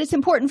 But it's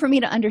important for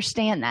me to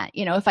understand that,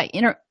 if I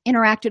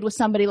interacted with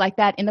somebody like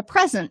that in the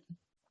present,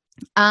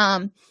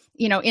 in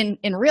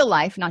real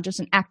life, not just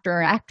an actor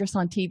or actress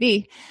on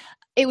TV,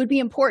 it would be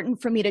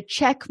important for me to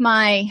check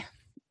my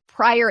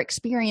prior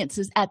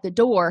experiences at the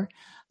door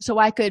so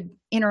I could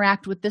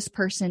interact with this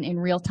person in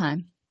real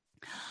time.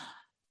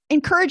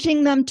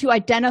 Encouraging them to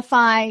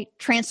identify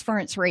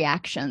transference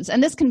reactions.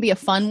 And this can be a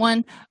fun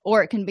one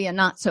or it can be a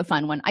not so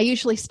fun one. I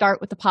usually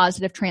start with the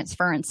positive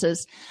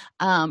transferences.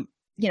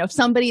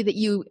 Somebody that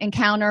you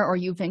encounter or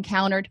you've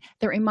encountered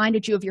that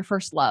reminded you of your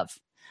first love.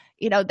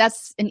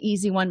 That's an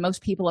easy one.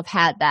 Most people have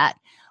had that,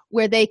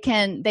 where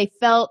they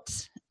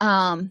felt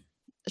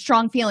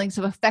strong feelings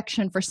of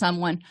affection for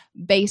someone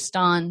based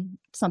on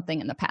something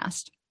in the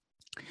past.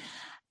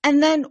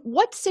 And then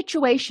what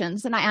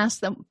situations, and I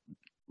ask them,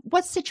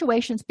 what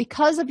situations,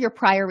 because of your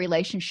prior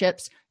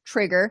relationships,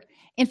 trigger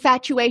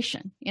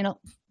infatuation,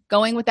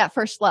 going with that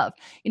first love.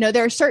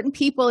 There are certain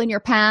people in your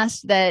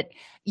past that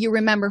you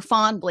remember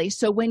fondly.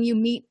 So when you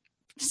meet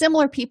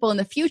similar people in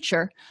the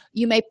future,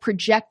 you may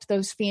project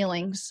those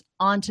feelings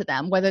onto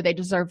them, whether they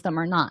deserve them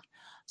or not.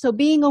 So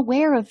being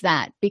aware of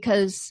that,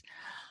 because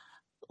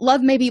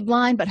love may be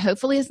blind, but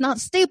hopefully it's not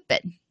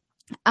stupid.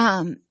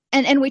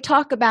 And we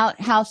talk about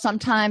how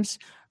sometimes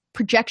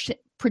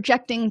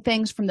projecting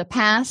things from the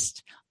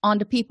past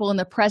onto people in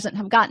the present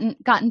have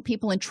gotten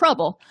people in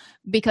trouble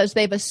because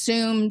they've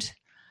assumed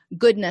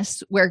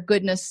goodness where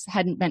goodness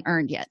hadn't been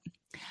earned yet.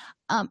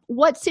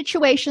 What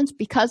situations,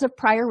 because of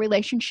prior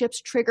relationships,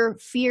 trigger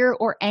fear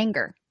or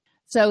anger?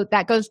 So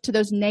that goes to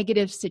those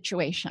negative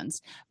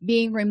situations,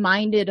 being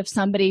reminded of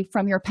somebody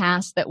from your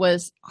past that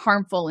was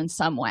harmful in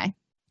some way.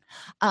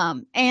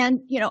 I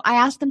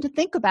asked them to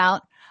think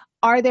about,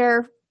 are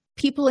there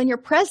people in your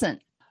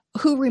present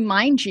who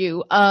remind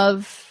you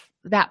of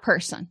that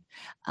person?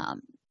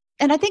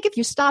 And I think if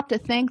you stop to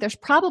think, there's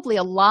probably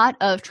a lot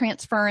of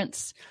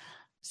transference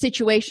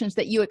situations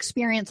that you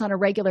experience on a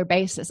regular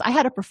basis. I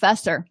had a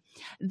professor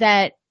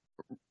that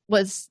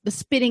was the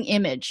spitting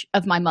image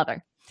of my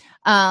mother.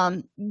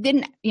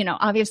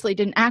 Obviously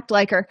didn't act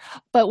like her,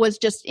 but was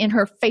just in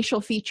her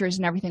facial features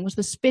and everything was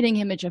the spitting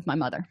image of my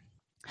mother.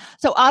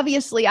 So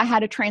obviously I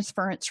had a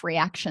transference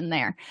reaction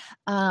there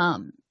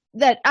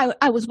that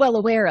I was well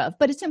aware of,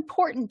 but it's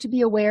important to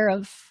be aware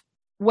of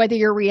whether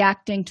you're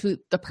reacting to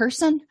the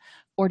person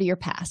or to your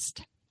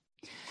past.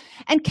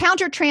 And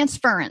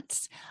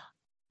countertransference.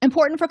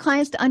 Important for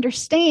clients to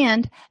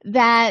understand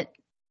that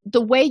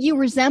the way you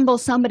resemble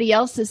somebody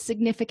else's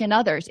significant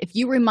others, if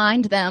you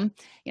remind them,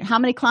 how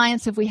many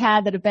clients have we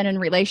had that have been in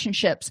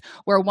relationships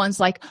where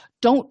one's like,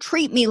 don't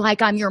treat me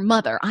like I'm your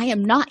mother. I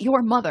am not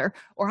your mother,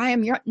 or I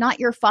am not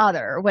your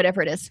father, or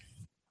whatever it is.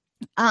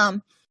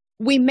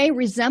 We may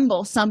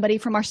resemble somebody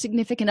from our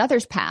significant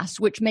other's past,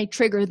 which may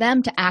trigger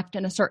them to act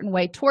in a certain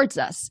way towards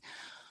us.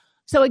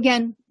 So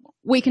again,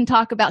 we can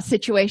talk about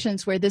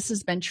situations where this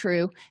has been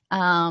true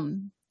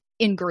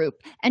in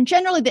group. And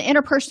generally the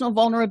interpersonal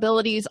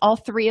vulnerabilities, all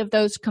three of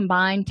those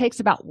combined, takes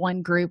about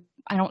one group.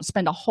 I don't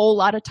spend a whole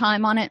lot of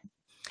time on it.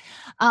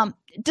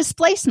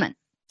 Displacement.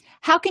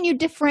 How can you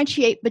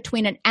differentiate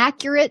between an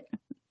accurate,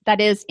 that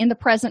is in the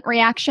present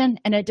reaction,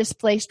 and a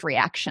displaced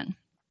reaction?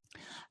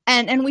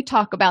 And we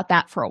talk about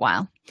that for a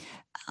while.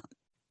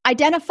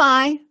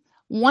 Identify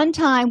one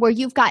time where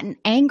you've gotten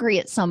angry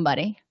at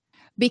somebody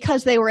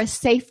because they were a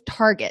safe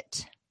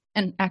target.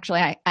 And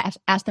actually, I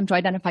asked them to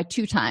identify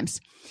 2 times.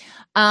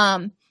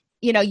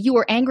 You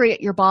were angry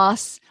at your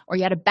boss, or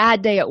you had a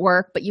bad day at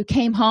work, but you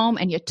came home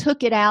and you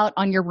took it out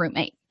on your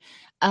roommate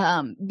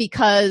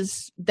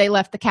because they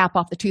left the cap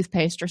off the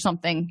toothpaste or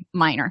something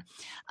minor.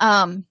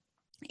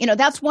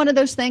 That's one of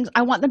those things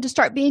I want them to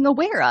start being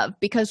aware of,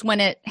 because when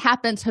it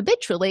happens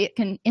habitually, it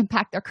can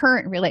impact their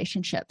current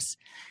relationships.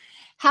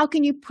 How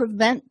can you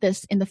prevent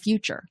this in the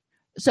future?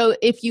 So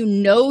if you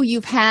know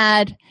you've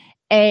had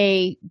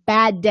a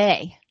bad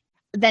day,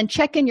 then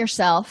check in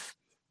yourself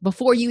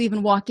before you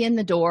even walk in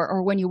the door,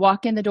 or when you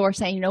walk in the door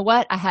saying, you know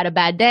what, I had a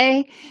bad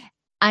day,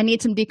 I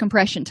need some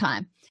decompression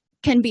time,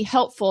 can be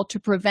helpful to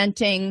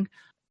preventing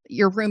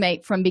your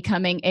roommate from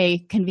becoming a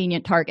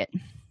convenient target.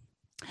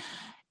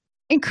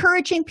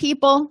 Encouraging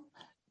people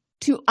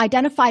to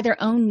identify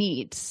their own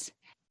needs.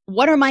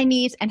 What are my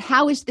needs, and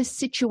how is this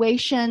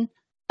situation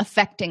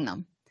affecting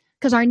them?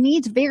 Because our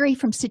needs vary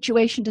from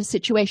situation to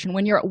situation.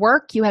 When you're at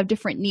work, you have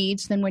different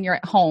needs than when you're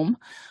at home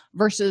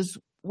versus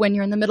when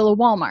you're in the middle of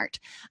Walmart.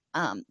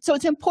 So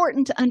it's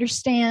important to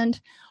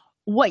understand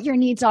what your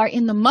needs are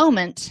in the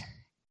moment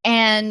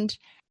and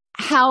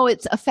how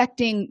it's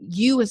affecting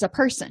you as a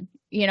person.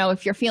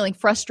 If you're feeling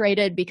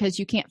frustrated because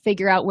you can't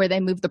figure out where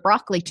they moved the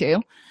broccoli to,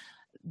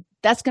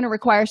 that's going to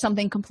require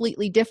something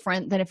completely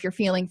different than if you're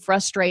feeling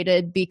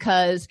frustrated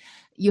because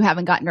you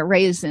haven't gotten a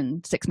raise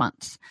in 6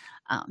 months.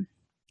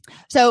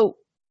 So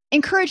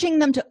encouraging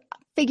them to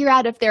figure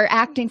out if they're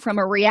acting from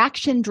a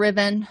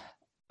reaction-driven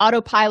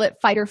autopilot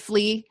fight or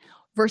flee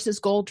versus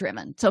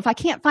goal-driven. So if I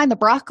can't find the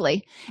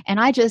broccoli and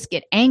I just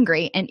get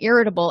angry and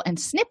irritable and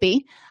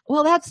snippy,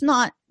 well, that's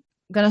not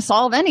going to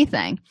solve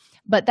anything.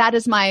 But that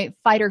is my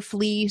fight or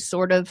flee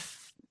sort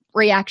of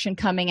reaction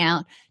coming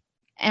out.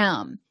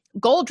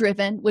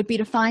 Goal-driven would be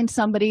to find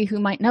somebody who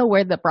might know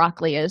where the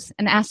broccoli is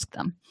and ask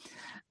them.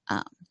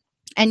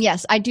 And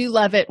yes, I do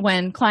love it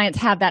when clients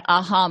have that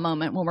aha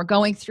moment when we're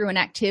going through an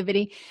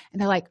activity and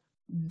they're like,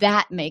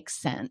 that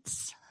makes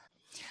sense.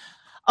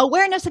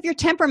 Awareness of your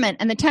temperament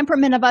and the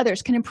temperament of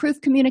others can improve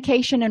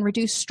communication and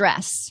reduce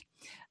stress.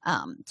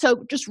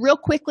 So just real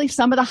quickly,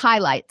 some of the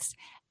highlights.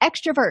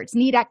 Extroverts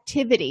need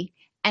activity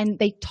and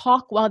they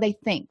talk while they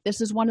think.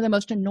 This is one of the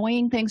most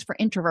annoying things for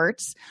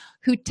introverts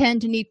who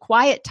tend to need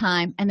quiet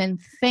time and then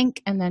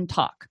think and then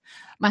talk.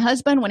 My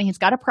husband, when he's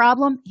got a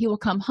problem, he will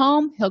come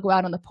home, he'll go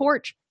out on the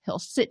porch, he'll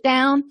sit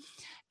down,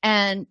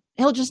 and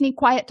he'll just need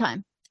quiet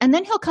time. And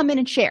then he'll come in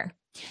and share.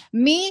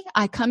 Me,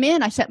 I come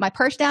in, I set my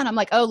purse down, I'm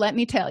like, oh, let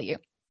me tell you.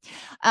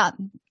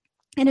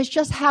 And it's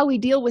just how we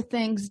deal with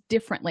things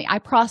differently. I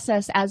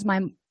process as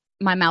my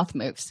mouth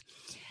moves.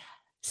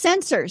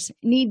 Sensors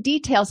need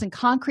details and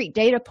concrete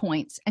data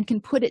points and can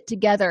put it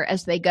together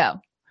as they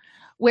go.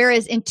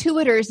 Whereas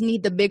intuitors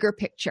need the bigger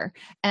picture.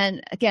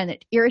 And again,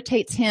 it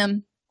irritates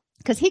him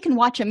because he can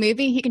watch a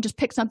movie. He can just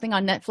pick something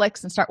on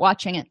Netflix and start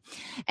watching it.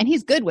 And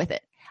he's good with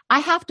it. I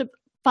have to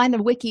find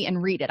the wiki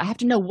and read it. I have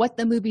to know what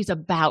the movie's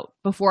about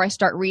before I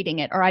start reading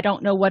it, or I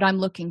don't know what I'm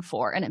looking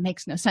for, and it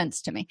makes no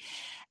sense to me.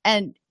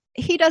 And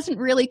he doesn't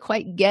really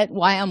quite get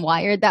why I'm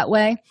wired that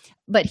way,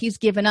 but he's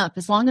given up.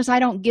 As long as I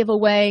don't give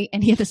away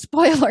any of the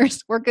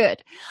spoilers, we're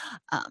good.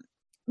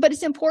 But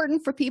it's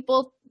important for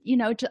people,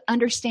 to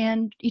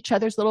understand each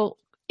other's little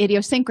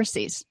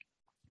idiosyncrasies.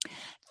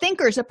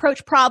 Thinkers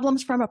approach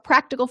problems from a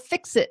practical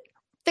fix it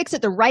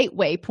the right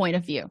way point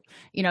of view.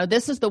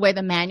 This is the way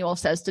the manual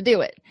says to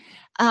do it.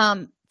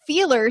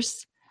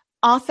 Feelers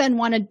often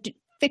want to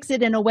fix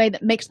it in a way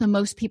that makes the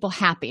most people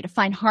happy, to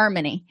find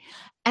harmony.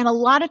 And a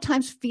lot of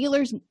times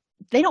feelers,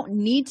 they don't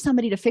need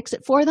somebody to fix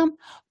it for them,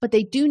 but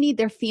they do need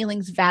their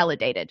feelings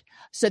validated.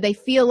 So they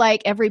feel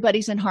like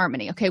everybody's in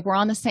harmony. Okay, we're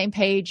on the same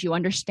page. You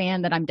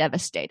understand that I'm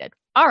devastated.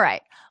 All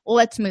right,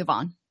 let's move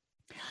on.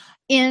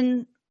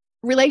 In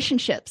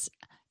relationships,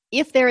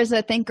 if there is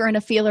a thinker and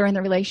a feeler in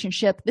the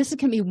relationship, this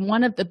can be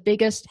one of the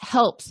biggest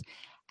helps,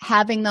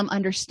 having them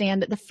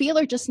understand that the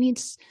feeler just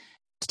needs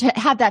to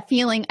have that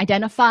feeling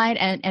identified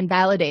and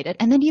validated,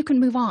 and then you can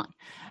move on.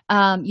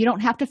 You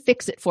don't have to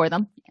fix it for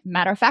them.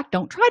 Matter of fact,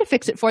 don't try to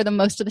fix it for them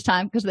most of the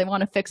time because they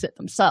want to fix it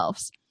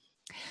themselves.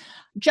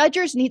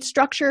 Judgers need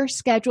structure,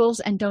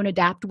 schedules, and don't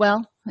adapt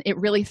well. It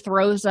really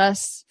throws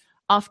us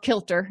off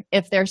kilter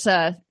if there's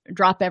a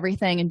drop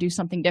everything and do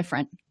something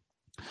different.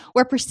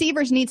 Where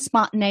perceivers need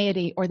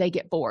spontaneity or they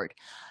get bored.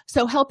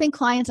 So helping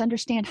clients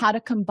understand how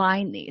to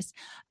combine these.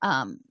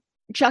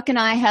 Chuck and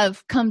I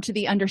have come to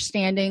the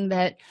understanding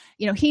that,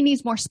 he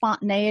needs more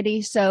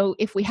spontaneity. So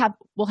if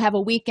we'll have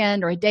a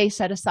weekend or a day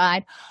set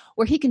aside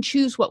where he can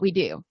choose what we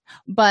do.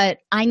 But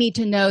I need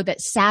to know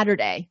that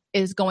Saturday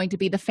is going to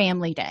be the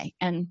family day.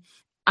 And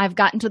I've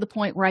gotten to the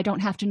point where I don't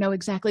have to know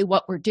exactly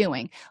what we're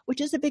doing,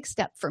 which is a big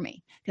step for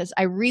me because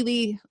I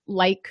really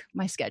like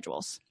my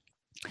schedules.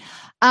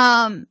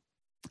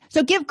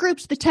 So give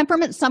groups the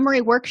temperament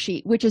summary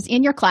worksheet, which is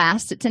in your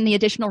class. It's in the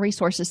additional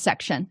resources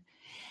section.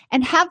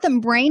 And have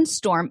them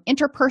brainstorm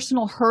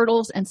interpersonal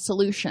hurdles and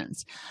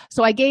solutions.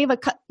 So I gave a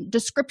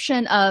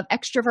description of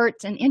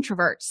extroverts and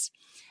introverts.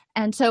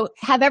 And so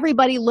have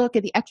everybody look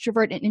at the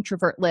extrovert and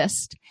introvert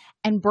list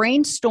and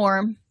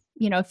brainstorm,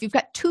 if you've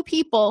got two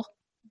people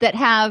that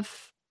have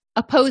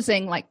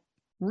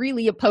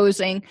really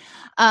opposing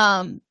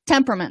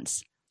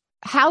temperaments,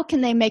 how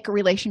can they make a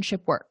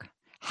relationship work?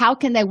 How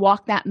can they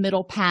walk that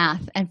middle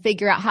path and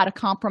figure out how to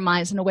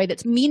compromise in a way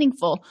that's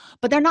meaningful,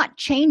 but they're not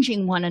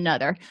changing one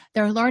another.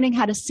 They're learning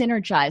how to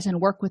synergize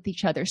and work with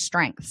each other's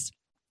strengths.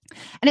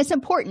 And it's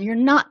important. You're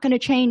not going to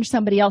change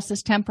somebody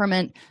else's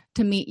temperament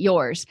to meet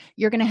yours.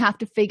 You're going to have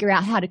to figure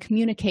out how to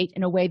communicate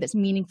in a way that's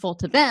meaningful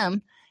to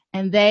them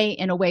and they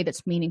in a way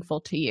that's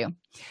meaningful to you.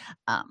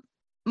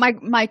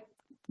 My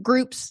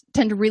groups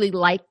tend to really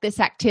like this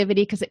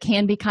activity because it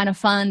can be kind of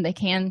fun. They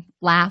can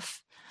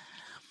laugh.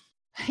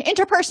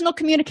 Interpersonal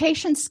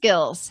communication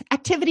skills.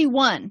 Activity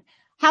 1,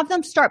 have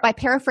them start by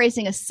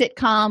paraphrasing a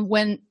sitcom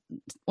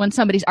when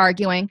somebody's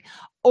arguing,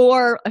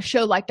 or a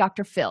show like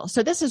Dr. Phil.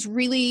 So this is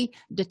really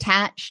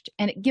detached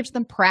and it gives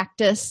them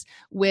practice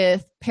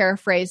with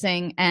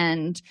paraphrasing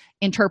and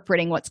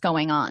interpreting what's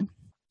going on.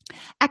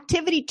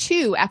 Activity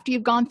 2, after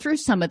you've gone through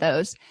some of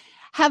those,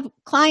 have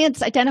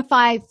clients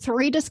identify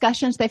 3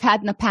 discussions they've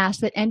had in the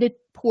past that ended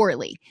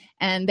poorly,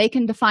 and they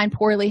can define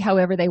poorly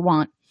however they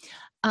want.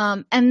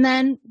 And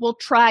then we'll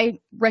try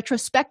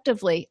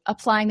retrospectively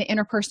applying the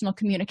interpersonal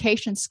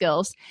communication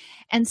skills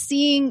and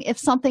seeing if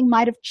something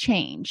might have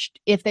changed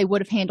if they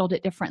would have handled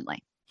it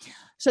differently.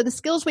 So the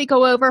skills we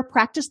go over: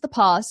 practice the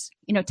pause,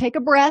 take a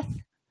breath,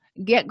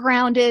 get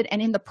grounded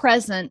and in the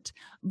present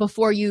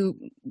before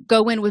you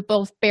go in with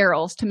both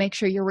barrels to make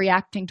sure you're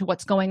reacting to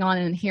what's going on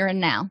in the here and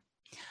now.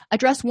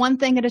 Address one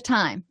thing at a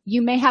time.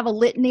 You may have a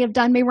litany of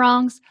done me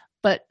wrongs,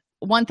 but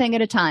one thing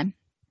at a time.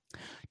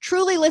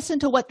 Truly listen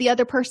to what the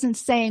other person's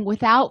saying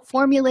without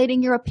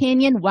formulating your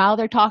opinion while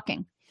they're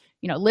talking.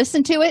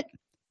 Listen to it,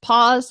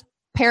 pause,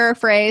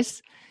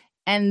 paraphrase,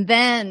 and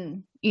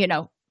then,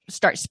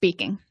 start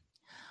speaking.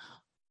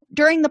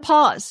 During the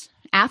pause,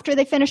 after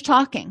they finish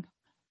talking,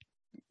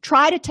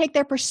 try to take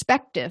their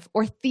perspective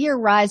or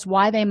theorize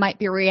why they might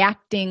be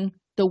reacting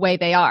the way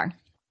they are.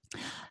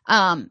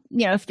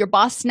 If your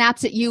boss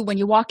snaps at you when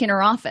you walk in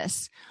her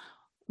office,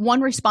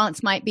 one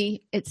response might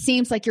be, it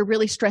seems like you're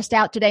really stressed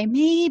out today.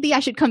 Maybe I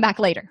should come back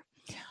later.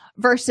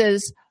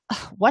 Versus,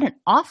 what an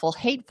awful,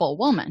 hateful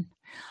woman.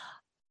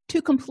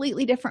 2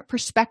 completely different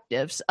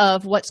perspectives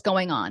of what's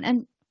going on.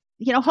 And,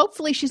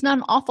 hopefully she's not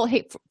an awful,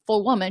 hateful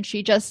woman.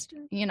 She just,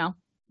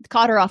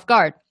 caught her off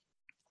guard.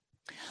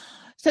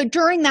 So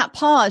during that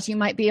pause, you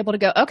might be able to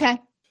go, okay,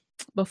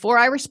 before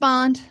I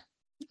respond,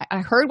 I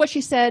heard what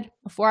she said.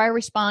 Before I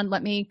respond,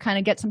 let me kind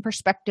of get some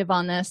perspective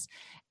on this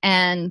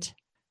and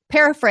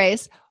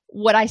paraphrase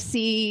what I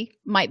see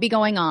might be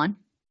going on,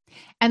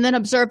 and then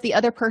observe the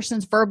other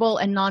person's verbal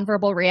and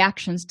nonverbal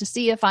reactions to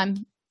see if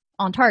I'm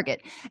on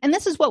target. And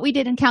this is what we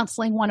did in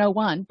Counseling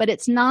 101, but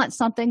it's not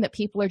something that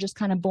people are just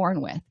kind of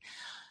born with.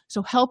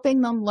 So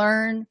helping them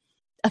learn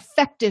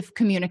effective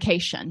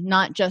communication,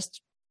 not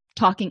just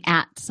talking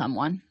at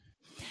someone.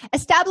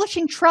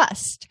 Establishing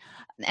trust.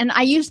 And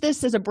I use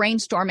this as a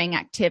brainstorming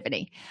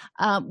activity.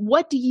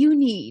 What do you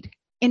need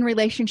in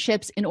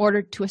relationships in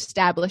order to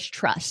establish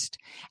trust?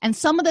 And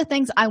some of the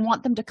things I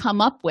want them to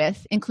come up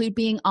with include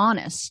being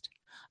honest,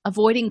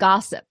 avoiding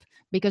gossip,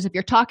 because if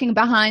you're talking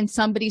behind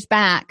somebody's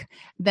back,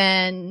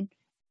 then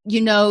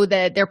you know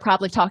that they're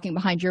probably talking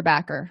behind your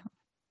back, or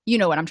you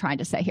know what I'm trying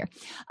to say here.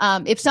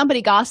 If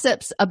somebody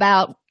gossips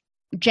about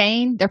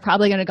Jane, they're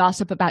probably going to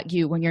gossip about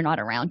you when you're not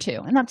around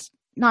too. And that's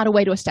not a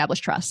way to establish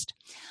trust.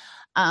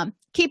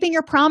 Keeping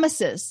your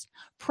promises,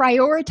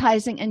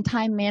 prioritizing and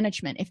time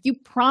management. If you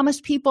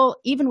promise people,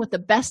 even with the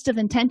best of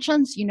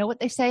intentions, you know what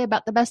they say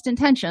about the best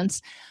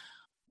intentions,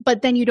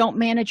 but then you don't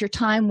manage your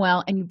time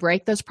well and you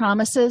break those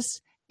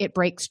promises, it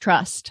breaks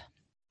trust.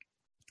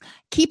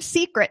 Keep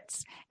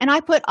secrets. And I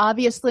put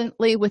obviously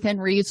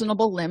within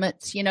reasonable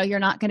limits. You know, you're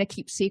not going to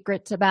keep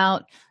secrets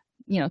about,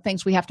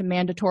 things we have to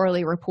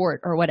mandatorily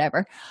report or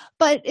whatever.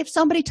 But if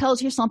somebody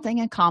tells you something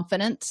in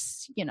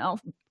confidence,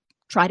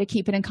 try to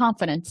keep it in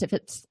confidence if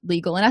it's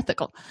legal and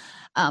ethical.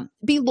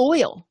 Be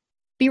loyal.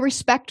 Be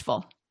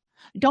respectful.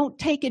 Don't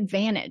take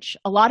advantage.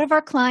 A lot of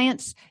our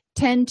clients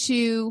tend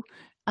to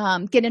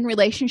get in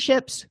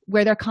relationships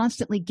where they're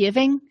constantly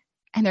giving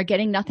and they're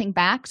getting nothing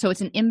back. So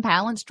it's an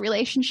imbalanced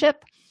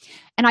relationship.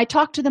 And I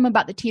talk to them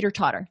about the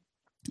teeter-totter.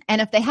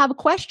 And if they have a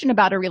question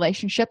about a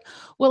relationship,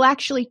 we'll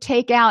actually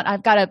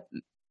I've got a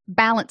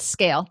balance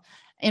scale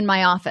in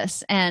my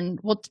office, and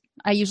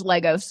I use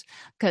Legos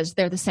because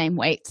they're the same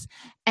weights.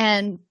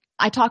 And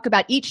I talk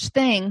about each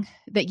thing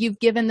that you've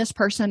given this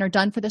person or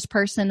done for this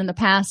person in the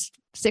past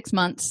 6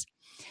 months,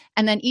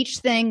 and then each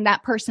thing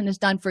that person has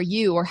done for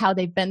you or how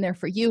they've been there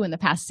for you in the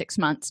past 6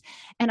 months.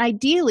 And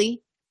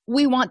ideally,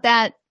 we want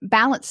that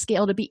balance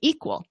scale to be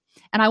equal.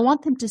 And I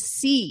want them to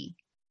see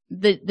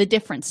the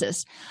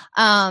differences.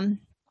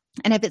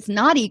 And if it's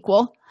not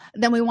equal,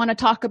 then we want to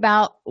talk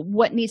about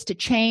what needs to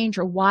change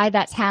or why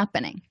that's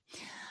happening.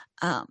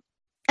 And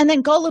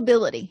then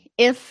gullibility.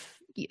 If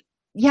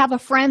you have a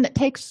friend that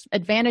takes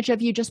advantage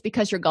of you just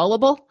because you're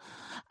gullible,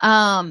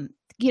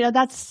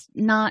 that's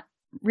not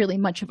really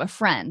much of a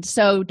friend.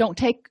 So don't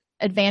take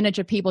advantage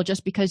of people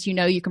just because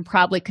you can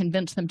probably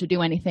convince them to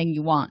do anything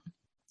you want.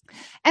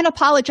 And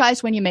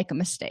apologize when you make a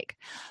mistake.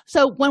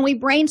 So when we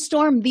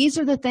brainstorm, these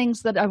are the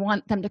things that I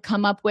want them to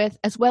come up with,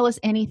 as well as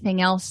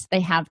anything else they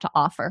have to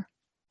offer.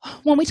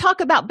 When we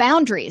talk about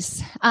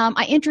boundaries,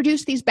 I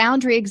introduce these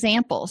boundary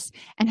examples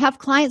and have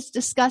clients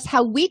discuss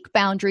how weak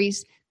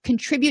boundaries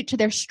contribute to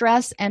their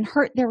stress and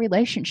hurt their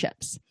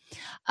relationships.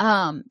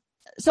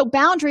 So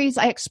boundaries,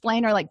 I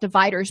explain, are like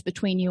dividers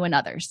between you and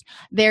others.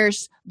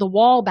 There's the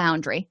wall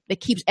boundary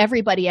that keeps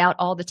everybody out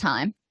all the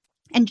time.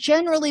 And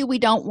generally, we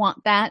don't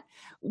want that,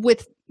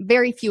 with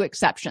very few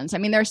exceptions. I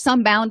mean, there are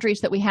some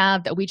boundaries that we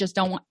have that we just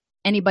don't want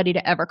anybody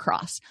to ever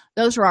cross.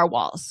 Those are our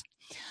walls.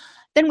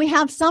 Then we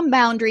have some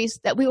boundaries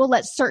that we will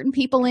let certain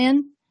people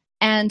in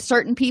and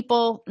certain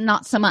people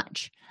not so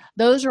much.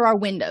 Those are our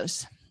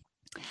windows.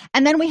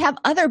 And then we have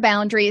other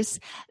boundaries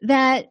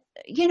that,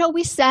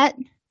 we set,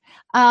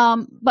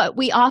 but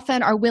we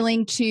often are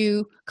willing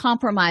to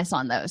compromise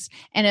on those.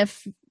 And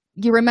if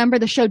you remember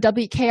the show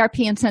WKRP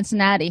in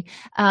Cincinnati,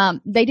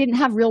 they didn't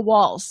have real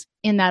walls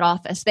in that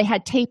office. They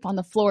had tape on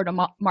the floor to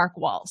mark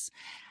walls.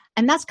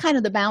 And that's kind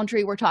of the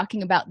boundary we're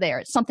talking about there.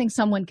 It's something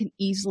someone can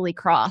easily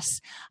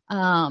cross,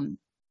 and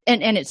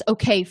it's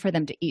okay for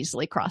them to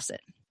easily cross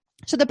it.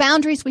 So the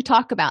boundaries we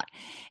talk about.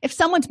 If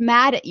someone's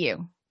mad at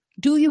you,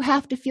 do you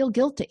have to feel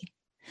guilty?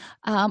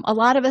 A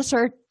lot of us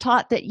are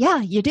taught that,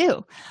 yeah, you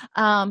do.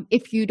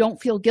 If you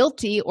don't feel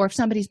guilty, or if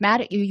somebody's mad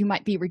at you, you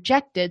might be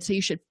rejected, so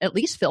you should at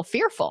least feel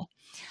fearful.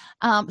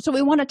 So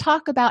we want to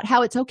talk about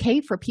how it's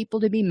okay for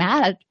people to be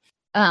mad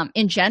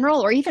in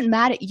general, or even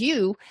mad at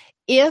you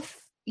if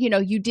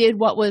you did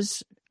what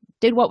was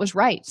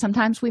right.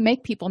 Sometimes we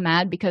make people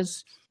mad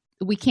because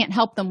we can't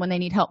help them when they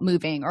need help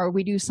moving, or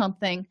we do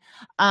something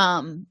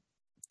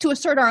to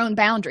assert our own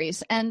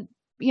boundaries. And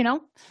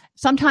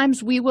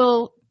sometimes we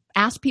will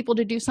ask people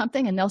to do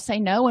something and they'll say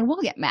no, and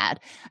we'll get mad.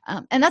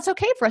 And that's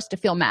okay for us to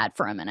feel mad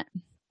for a minute.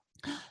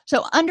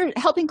 So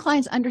helping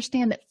clients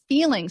understand that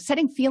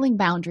setting feeling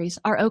boundaries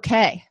are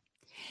okay.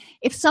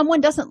 If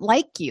someone doesn't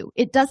like you,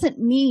 it doesn't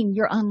mean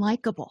you're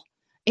unlikable.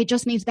 It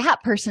just means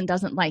that person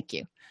doesn't like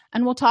you.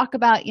 And we'll talk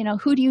about,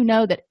 who do you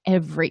know that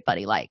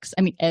everybody likes?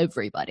 I mean,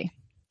 everybody.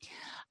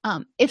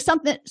 If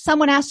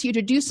someone asks you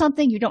to do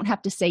something, you don't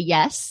have to say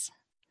yes.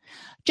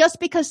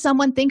 Just because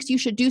someone thinks you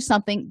should do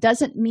something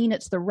doesn't mean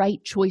it's the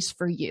right choice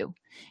for you.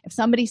 If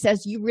somebody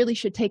says you really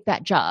should take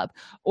that job,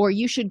 or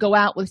you should go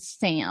out with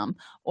Sam,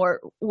 or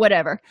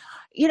whatever,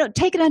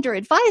 take it under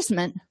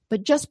advisement.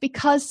 But just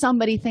because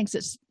somebody thinks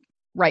it's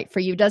right for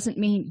you doesn't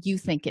mean you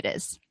think it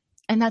is.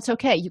 and that's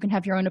okay. You can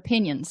have your own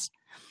opinions.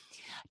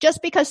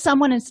 Just because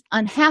someone is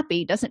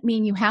unhappy doesn't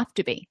mean you have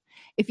to be.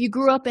 If you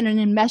grew up in an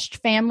enmeshed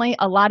family,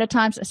 a lot of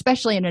times,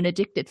 especially in an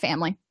addicted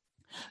family,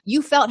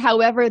 you felt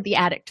however the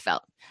addict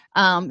felt.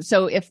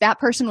 So if that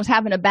person was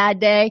having a bad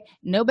day,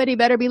 nobody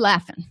better be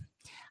laughing.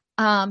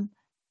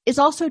 It's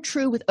also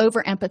true with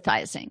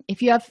over-empathizing.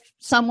 If you have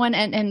someone,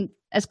 and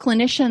as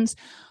clinicians,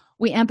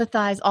 we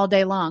empathize all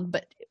day long,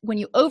 but when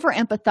you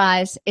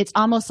over-empathize, it's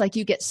almost like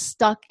you get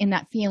stuck in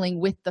that feeling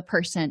with the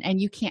person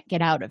and you can't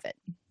get out of it.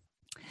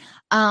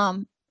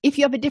 If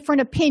you have a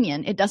different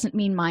opinion, it doesn't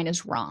mean mine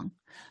is wrong.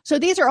 So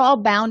these are all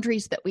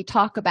boundaries that we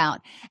talk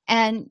about.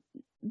 And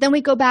then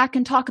we go back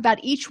and talk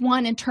about each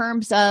one in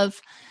terms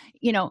of,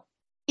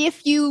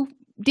 if you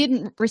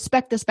didn't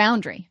respect this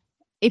boundary,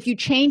 if you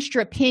changed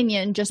your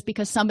opinion just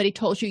because somebody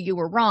told you you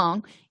were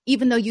wrong,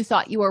 even though you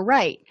thought you were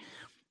right,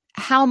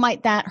 how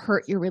might that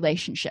hurt your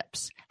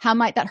relationships? How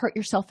might that hurt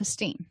your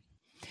self-esteem?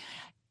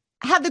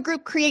 Have the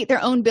group create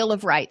their own Bill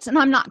of Rights. And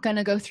I'm not going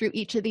to go through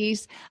each of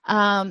these.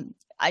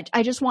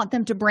 I just want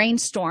them to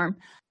brainstorm.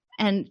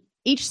 And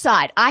each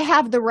side, I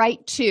have the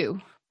right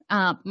to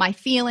my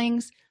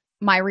feelings,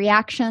 my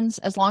reactions,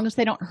 as long as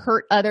they don't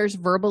hurt others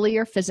verbally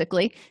or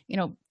physically.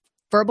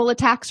 Verbal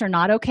attacks are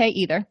not okay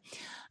either.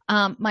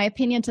 My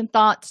opinions and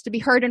thoughts to be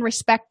heard and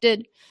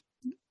respected,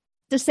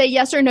 to say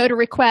yes or no to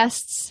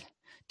requests,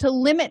 to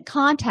limit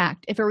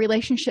contact if a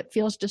relationship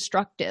feels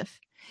destructive,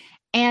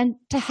 and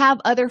to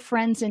have other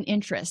friends and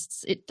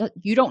interests.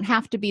 You don't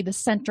have to be the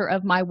center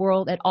of my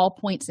world at all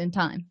points in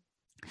time.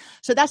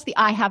 So that's the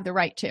I have the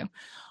right to.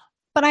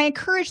 But I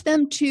encourage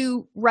them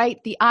to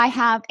write the I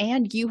have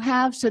and you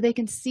have so they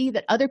can see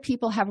that other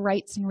people have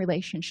rights in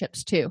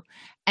relationships too.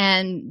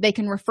 And they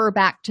can refer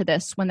back to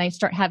this when they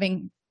start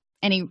having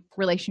any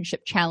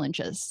relationship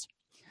challenges.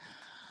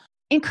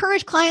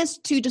 Encourage clients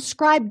to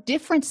describe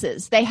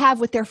differences they have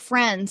with their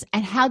friends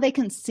and how they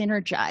can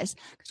synergize.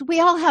 Because we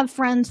all have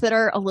friends that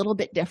are a little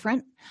bit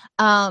different.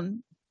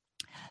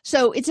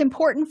 So it's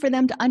important for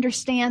them to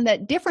understand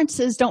that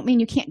differences don't mean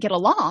you can't get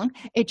along.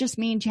 It just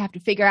means you have to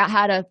figure out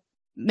how to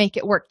make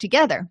it work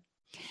together.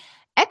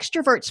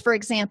 Extroverts, for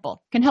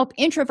example, can help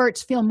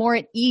introverts feel more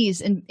at ease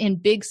in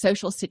big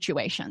social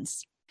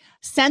situations.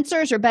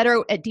 Sensors are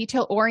better at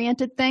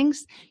detail-oriented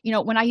things.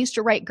 When I used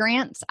to write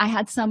grants, I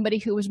had somebody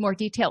who was more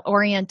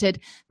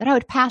detail-oriented that I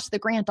would pass the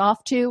grant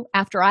off to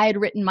after I had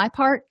written my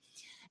part,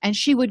 and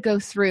she would go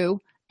through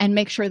and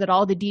make sure that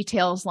all the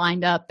details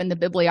lined up and the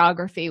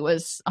bibliography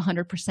was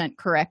 100%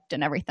 correct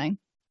and everything.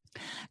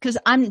 Because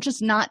I'm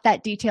just not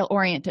that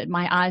detail-oriented.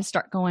 My eyes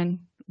start going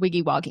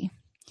wiggy-woggy.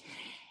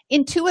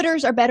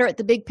 Intuitors are better at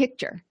the big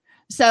picture.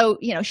 So,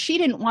 she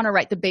didn't want to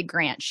write the big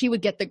grant. She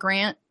would get the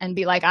grant and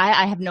be like,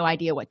 I have no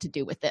idea what to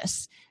do with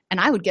this. And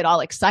I would get all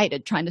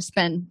excited trying to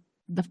spend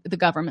the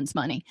government's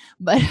money,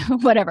 but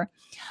whatever.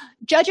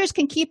 Judges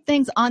can keep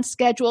things on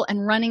schedule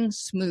and running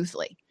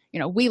smoothly.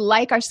 We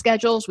like our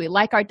schedules, we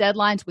like our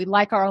deadlines, we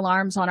like our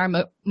alarms on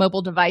our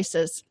mobile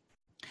devices.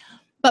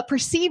 But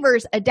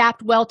perceivers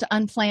adapt well to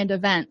unplanned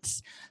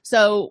events.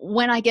 So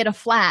when I get a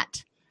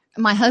flat,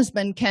 my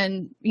husband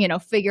can,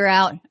 figure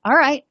out, all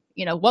right,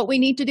 what we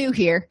need to do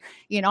here.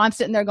 I'm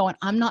sitting there going,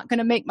 I'm not going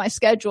to make my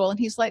schedule. And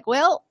he's like,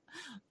 well,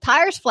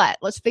 tire's flat.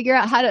 Let's figure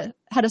out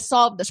how to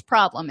solve this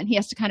problem. And he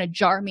has to kind of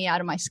jar me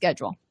out of my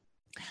schedule.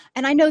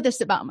 And I know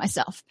this about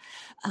myself.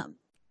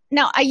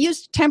 Now, I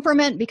used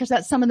temperament because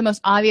that's some of the most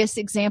obvious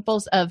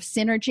examples of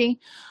synergy.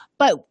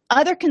 But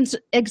other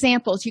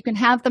examples, you can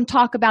have them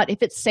talk about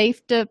if it's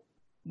safe to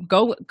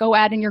go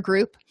at in your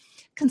group.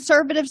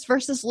 Conservatives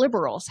versus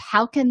liberals.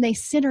 How can they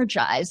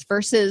synergize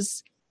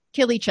versus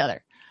kill each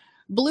other?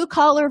 Blue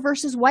collar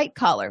versus white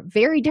collar.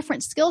 Very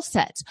different skill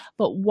sets.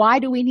 But why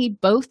do we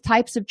need both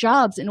types of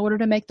jobs in order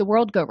to make the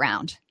world go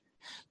round?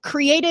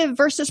 Creative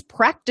versus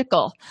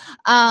practical.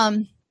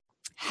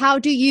 How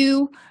do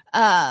you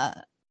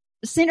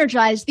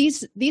synergize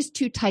these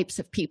two types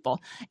of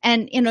people?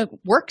 And in a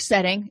work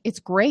setting, it's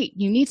great.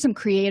 You need some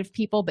creative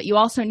people, but you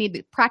also need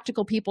the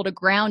practical people to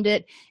ground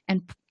it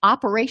and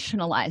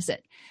operationalize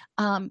it.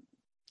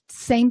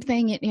 Same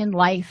thing in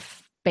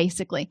life,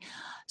 basically.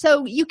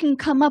 So you can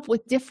come up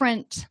with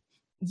different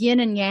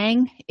yin and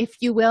yang, if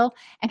you will,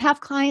 and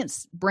have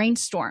clients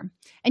brainstorm.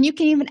 And you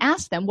can even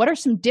ask them, what are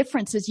some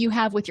differences you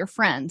have with your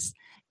friends?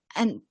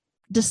 And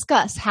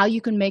discuss how you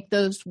can make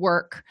those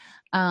work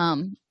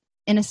in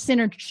a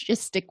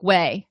synergistic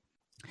way.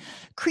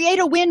 Create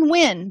a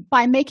win-win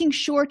by making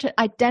sure to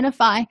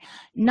identify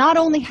not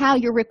only how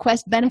your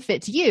request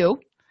benefits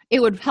you,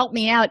 it would help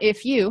me out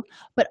if you,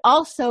 but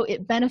also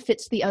it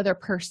benefits the other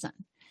person.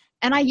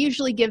 And I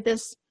usually give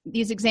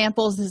these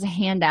examples as a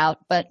handout,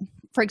 but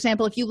for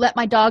example, if you let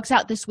my dogs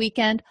out this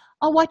weekend,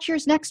 I'll watch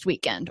yours next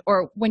weekend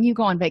or when you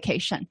go on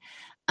vacation.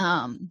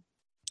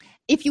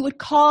 If you would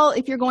call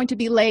if you're going to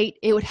be late,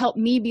 it would help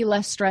me be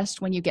less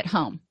stressed when you get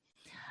home.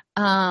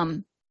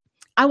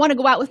 I want to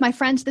go out with my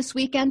friends this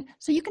weekend,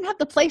 so you can have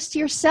the place to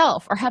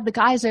yourself or have the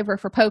guys over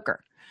for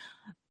poker.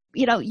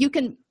 You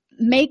can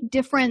make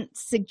different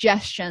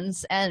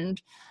suggestions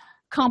and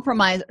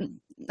compromise,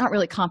 not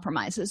really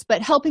compromises,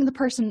 but helping the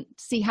person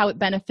see how it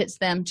benefits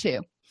them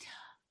too.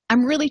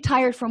 I'm really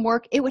tired from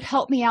work. It would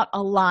help me out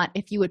a lot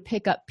if you would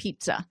pick up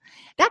pizza.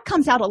 That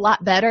comes out a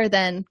lot better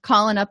than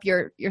calling up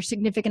your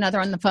significant other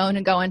on the phone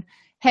and going,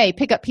 hey,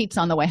 pick up pizza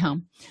on the way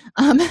home.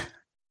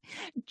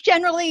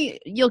 Generally,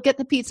 you'll get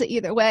the pizza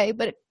either way,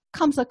 but it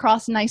comes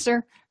across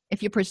nicer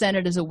if you present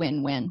it as a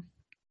win-win.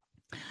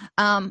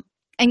 And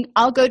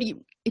I'll go to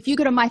you. If you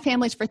go to my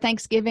family's for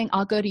Thanksgiving,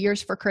 I'll go to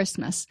yours for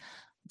Christmas.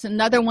 It's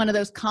another one of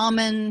those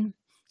common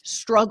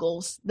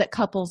struggles that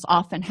couples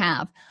often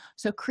have.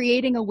 So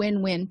creating a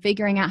win-win,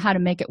 figuring out how to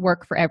make it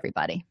work for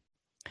everybody.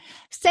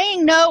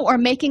 Saying no or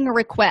making a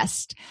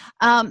request.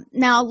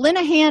 Now,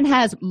 Linehan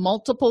has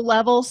multiple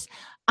levels.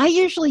 I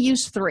usually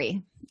use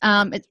 3.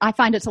 I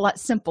find it's a lot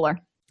simpler.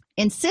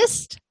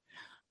 Insist.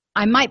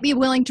 I might be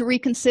willing to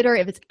reconsider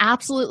if it's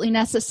absolutely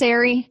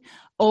necessary,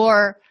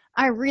 or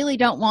I really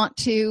don't want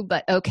to,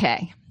 but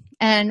okay.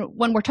 And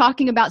when we're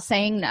talking about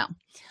saying no.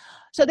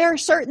 So there are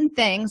certain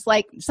things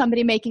like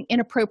somebody making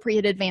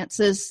inappropriate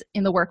advances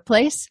in the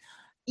workplace.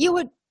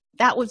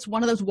 That was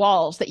one of those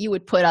walls that you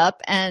would put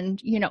up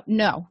and,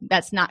 no,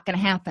 that's not going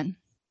to happen.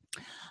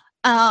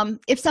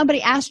 If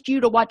somebody asked you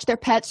to watch their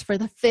pets for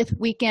the 5th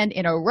weekend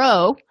in a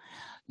row,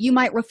 you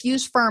might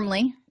refuse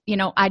firmly.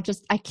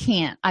 I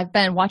can't. I've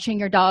been watching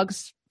your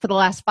dogs for the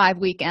last 5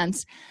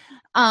 weekends.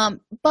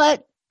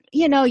 But,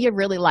 you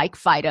really like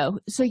Fido.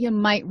 So you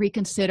might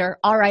reconsider,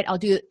 all right, I'll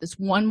do this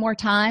one more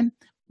time,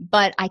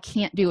 but I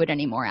can't do it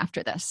anymore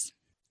after this.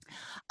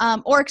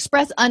 Or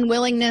express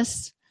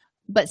unwillingness,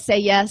 but say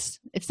yes.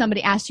 If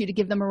somebody asks you to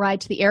give them a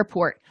ride to the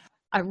airport,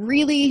 I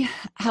really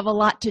have a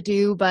lot to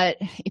do, but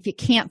if you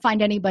can't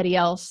find anybody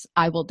else,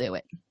 I will do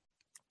it.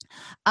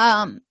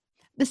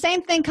 The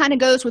same thing kind of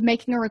goes with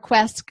making a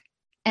request,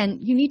 and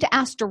you need to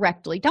ask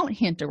directly. Don't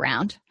hint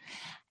around.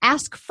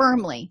 Ask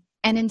firmly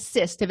and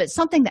insist if it's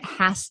something that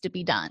has to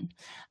be done.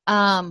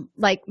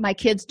 Like my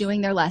kids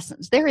doing their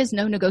lessons. There is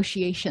no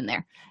negotiation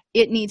there.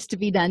 It needs to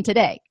be done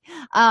today.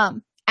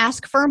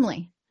 Ask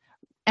firmly,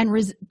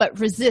 but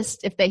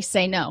resist if they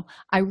say no.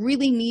 I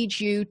really need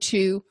you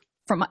to,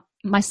 for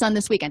my son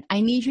this weekend, I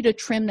need you to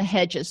trim the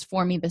hedges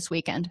for me this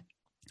weekend.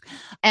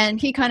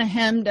 And he kind of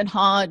hemmed and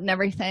hawed and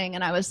everything.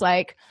 And I was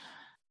like,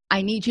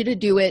 I need you to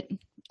do it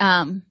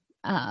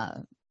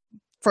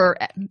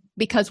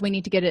because we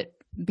need to get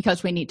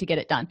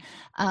it done.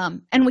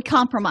 And we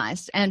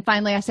compromised. And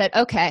finally I said,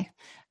 okay,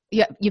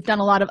 you've done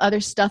a lot of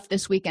other stuff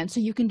this weekend, so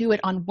you can do it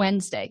on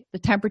Wednesday. The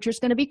temperature's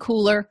going to be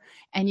cooler,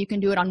 and you can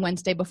do it on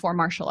Wednesday before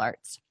martial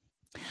arts.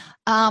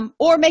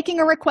 Or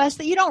making a request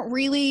that you don't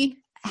really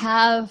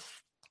have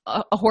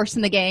a horse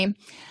in the game.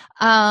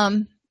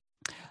 Ask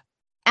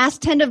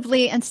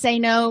tentatively and say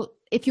no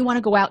if you want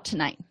to go out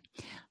tonight.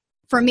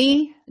 For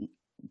me,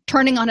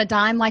 turning on a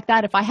dime like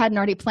that, if I hadn't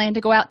already planned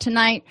to go out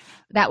tonight,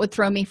 that would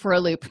throw me for a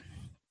loop.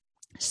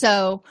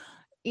 So,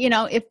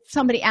 if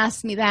somebody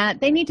asks me that,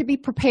 they need to be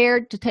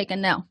prepared to take a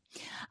no.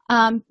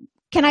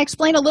 Can I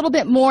explain a little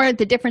bit more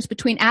the difference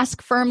between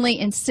ask firmly,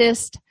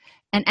 insist,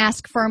 and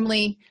ask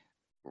firmly,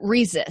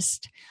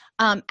 resist?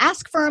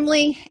 Ask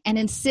firmly and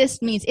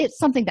insist means it's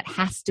something that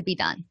has to be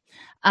done.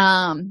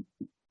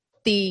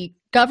 The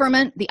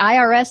government, the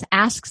IRS,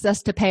 asks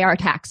us to pay our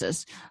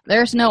taxes.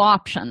 There's no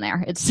option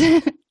there.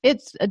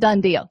 It's a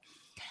done deal.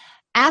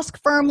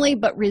 Ask firmly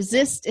but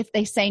resist if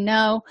they say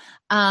no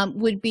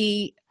would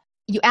be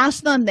you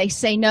ask them, they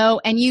say no,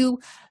 and you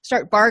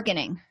start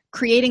bargaining,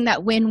 creating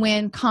that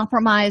win-win,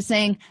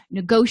 compromising,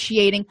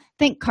 negotiating.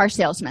 Think car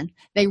salesmen.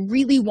 They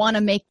really want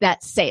to make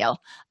that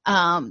sale.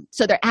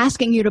 So they're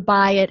asking you to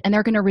buy it, and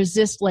they're going to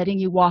resist letting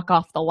you walk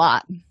off the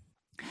lot.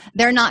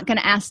 They're not going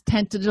to ask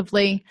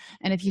tentatively,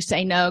 and if you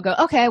say no, go,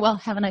 okay, well,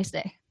 have a nice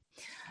day.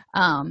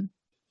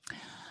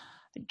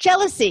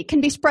 Jealousy can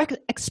be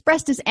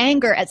expressed as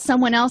anger at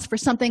someone else for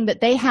something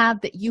that they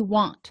have that you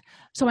want.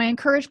 So I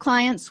encourage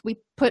clients, we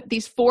put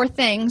these 4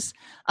 things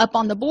up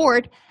on the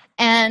board,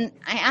 and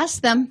I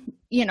ask them,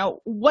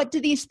 what do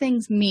these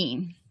things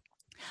mean?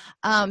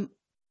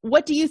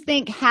 What do you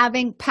think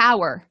having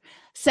power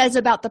says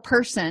about the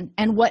person,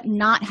 and what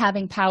not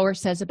having power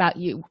says about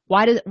you?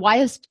 Why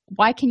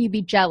can you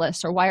be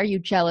jealous, or why are you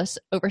jealous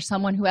over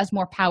someone who has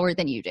more power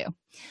than you do?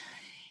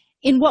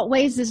 In what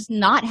ways is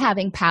not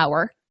having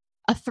power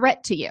a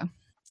threat to you?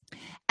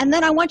 And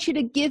then I want you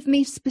to give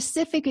me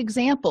specific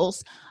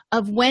examples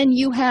of when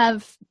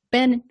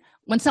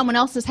someone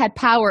else has had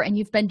power and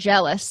you've been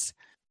jealous,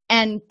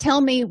 and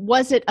tell me,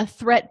 was it a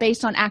threat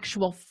based on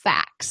actual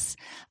facts?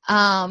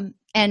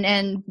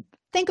 And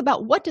think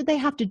about, what did they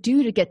have to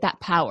do to get that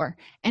power?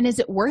 And is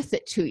it worth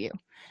it to you?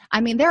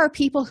 I mean, there are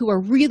people who are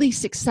really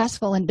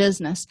successful in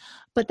business,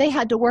 but they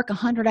had to work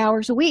 100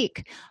 hours a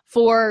week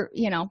for,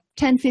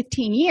 10,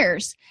 15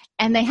 years,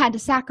 and they had to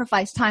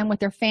sacrifice time with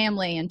their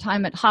family and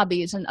time at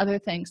hobbies and other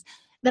things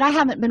that I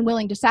haven't been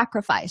willing to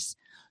sacrifice.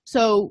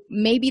 So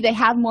maybe they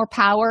have more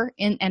power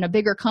in a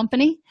bigger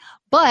company,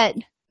 but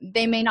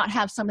they may not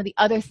have some of the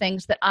other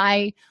things that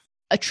I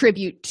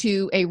attribute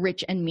to a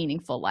rich and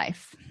meaningful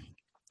life.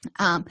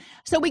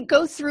 So we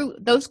go through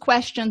those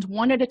questions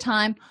one at a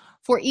time,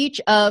 for each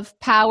of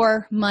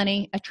power,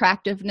 money,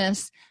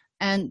 attractiveness,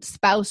 and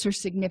spouse or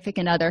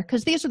significant other,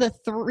 because these are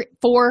the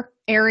four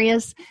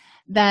areas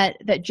that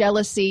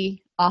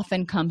jealousy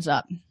often comes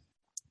up.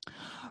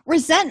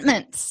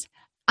 Resentments.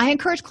 I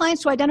encourage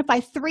clients to identify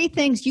 3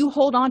 things you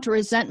hold on to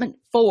resentment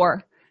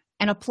for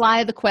and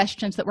apply the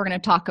questions that we're going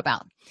to talk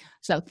about.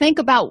 So think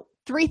about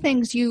 3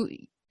 things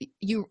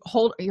you're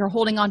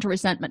holding on to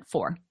resentment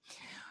for.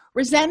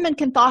 Resentment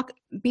can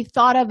be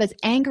thought of as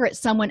anger at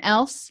someone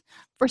else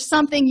for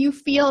something you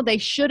feel they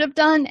should have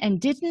done and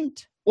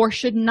didn't, or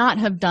should not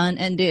have done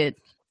and did.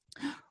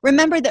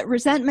 Remember that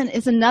resentment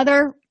is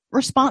another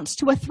response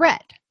to a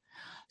threat.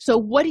 So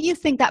what do you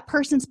think that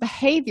person's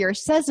behavior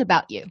says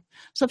about you?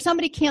 So if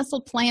somebody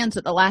canceled plans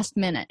at the last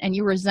minute and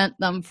you resent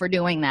them for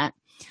doing that,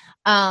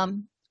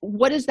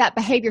 what does that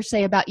behavior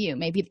say about you?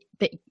 Maybe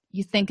that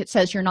you think it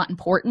says you're not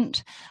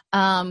important,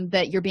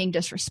 that you're being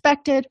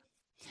disrespected.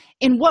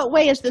 In what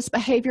way is this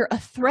behavior a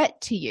threat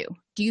to you?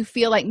 Do you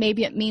feel like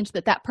maybe it means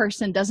that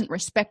person doesn't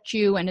respect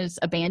you and is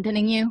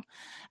abandoning you?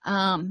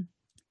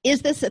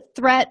 Is this a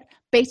threat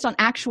based on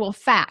actual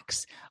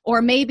facts?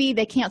 Or maybe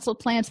they canceled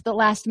plans at the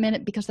last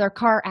minute because their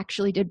car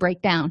actually did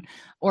break down,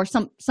 or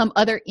some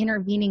other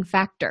intervening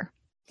factor.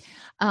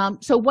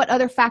 So what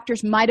other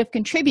factors might have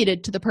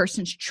contributed to the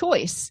person's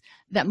choice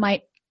that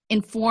might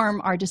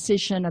inform our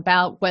decision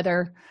about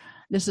whether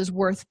this is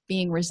worth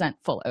being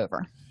resentful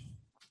over?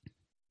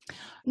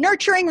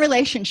 Nurturing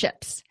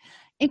relationships.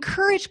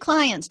 Encourage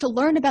clients to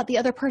learn about the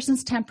other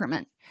person's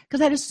temperament, because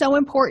that is so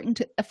important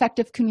to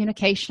effective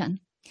communication,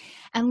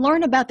 and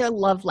learn about their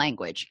love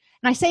language.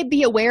 And I say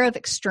be aware of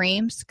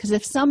extremes, because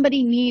if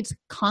somebody needs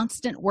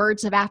constant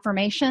words of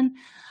affirmation,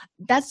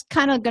 that's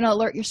kind of going to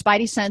alert your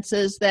spidey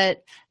senses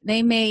that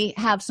they may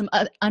have some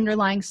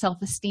underlying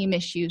self-esteem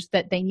issues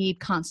that they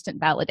need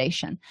constant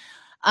validation.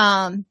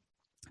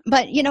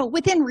 But,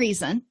 within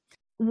reason,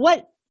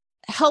 what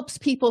helps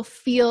people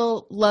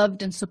feel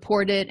loved and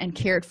supported and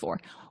cared for?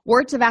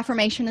 Words of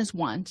affirmation is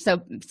one.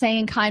 So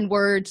saying kind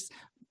words,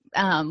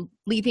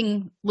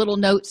 leaving little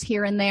notes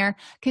here and there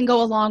can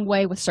go a long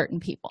way with certain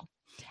people.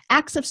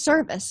 Acts of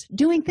service,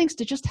 doing things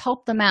to just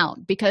help them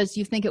out because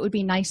you think it would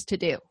be nice to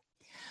do.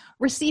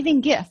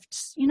 Receiving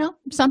gifts.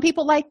 Some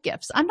people like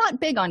gifts. I'm not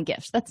big on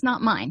gifts. That's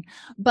not mine.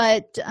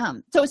 But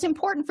so it's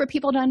important for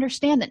people to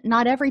understand that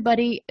not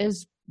everybody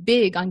is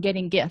big on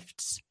getting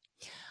gifts.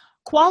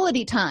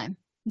 Quality time.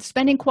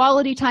 Spending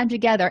quality time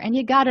together, and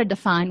you got to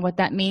define what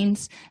that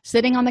means.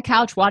 Sitting on the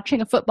couch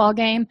watching a football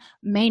game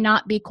may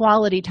not be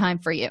quality time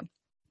for you.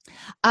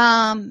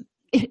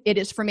 It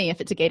is for me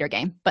if it's a Gator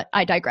game, but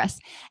I digress.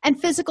 And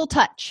physical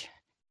touch.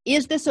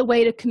 Is this a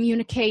way to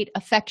communicate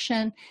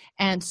affection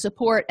and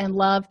support and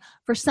love?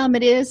 For some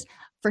it is.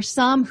 For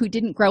some who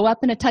didn't grow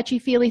up in a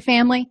touchy-feely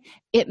family,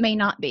 it may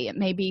not be. It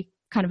may be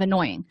kind of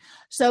annoying.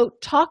 So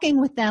talking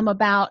with them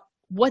about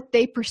what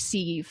they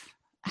perceive,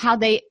 how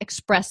they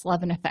express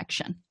love and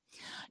affection.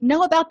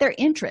 Know about their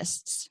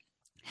interests.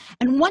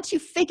 And once you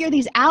figure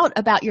these out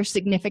about your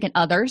significant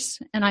others,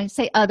 and I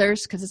say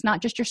others because it's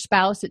not just your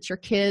spouse, it's your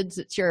kids,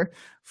 it's your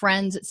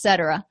friends,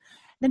 etc.,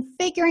 then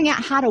figuring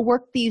out how to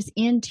work these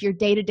into your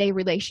day-to-day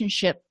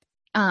relationship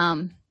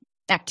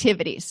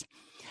activities.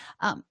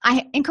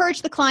 I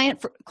encourage the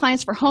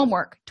clients for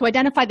homework to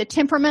identify the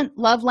temperament,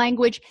 love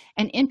language,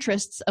 and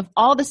interests of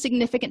all the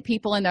significant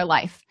people in their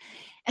life.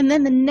 And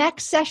then the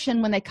next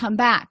session when they come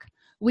back,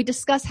 we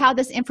discuss how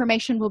this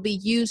information will be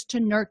used to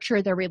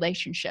nurture their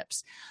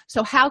relationships.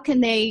 So how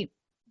can they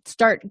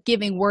start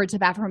giving words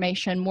of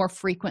affirmation more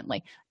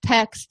frequently?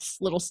 Texts,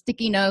 little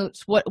sticky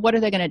notes, what are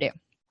they going to do?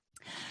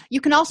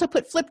 You can also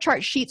put flip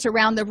chart sheets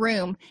around the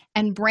room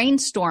and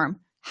brainstorm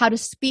how to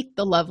speak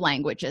the love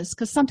languages,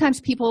 because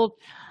sometimes people,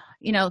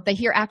 they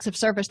hear acts of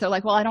service, they're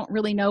like, well, I don't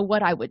really know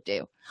what I would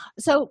do.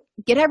 So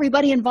get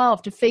everybody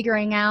involved to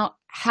figuring out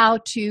how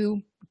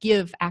to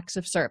give acts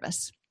of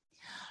service.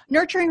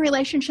 Nurturing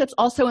relationships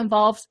also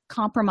involves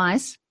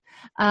compromise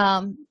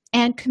and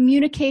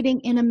communicating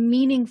in a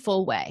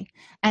meaningful way.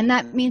 And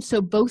that means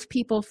so both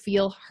people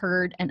feel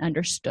heard and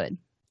understood.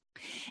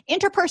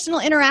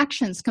 Interpersonal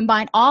interactions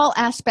combine all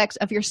aspects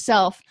of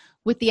yourself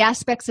with the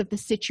aspects of the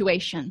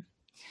situation.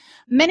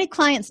 Many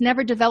clients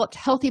never developed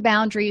healthy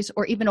boundaries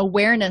or even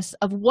awareness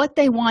of what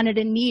they wanted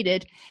and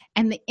needed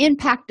and the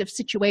impact of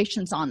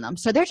situations on them.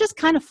 So they're just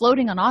kind of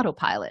floating on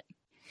autopilot.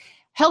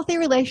 Healthy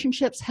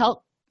relationships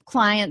help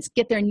clients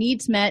get their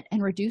needs met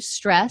and reduce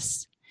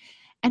stress,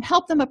 and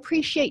help them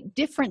appreciate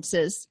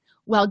differences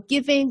while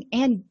giving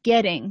and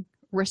getting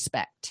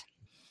respect.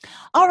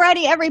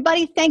 Alrighty,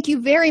 everybody, thank you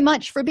very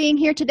much for being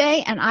here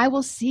today, and I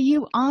will see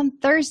you on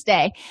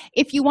Thursday.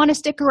 If you want to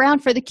stick around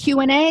for the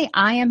Q&A,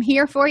 I am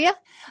here for you.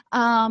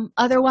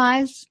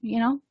 Otherwise,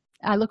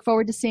 I look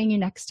forward to seeing you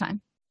next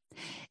time.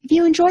 If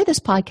you enjoy this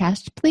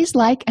podcast, please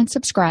like and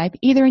subscribe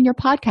either in your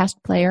podcast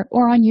player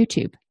or on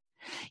YouTube.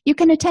 You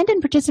can attend and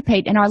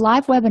participate in our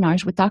live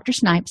webinars with Dr.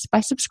 Snipes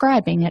by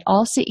subscribing at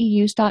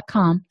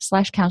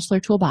allceus.com/counselor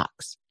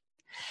toolbox.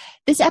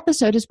 This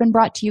episode has been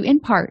brought to you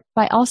in part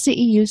by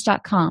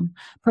allceus.com,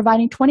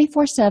 providing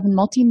 24/7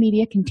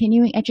 multimedia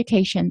continuing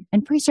education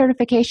and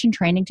pre-certification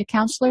training to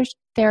counselors,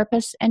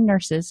 therapists, and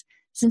nurses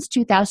since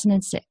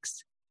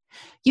 2006.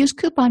 Use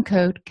coupon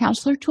code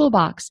Counselor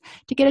Toolbox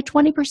to get a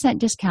 20%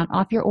 discount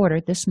off your order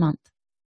this month.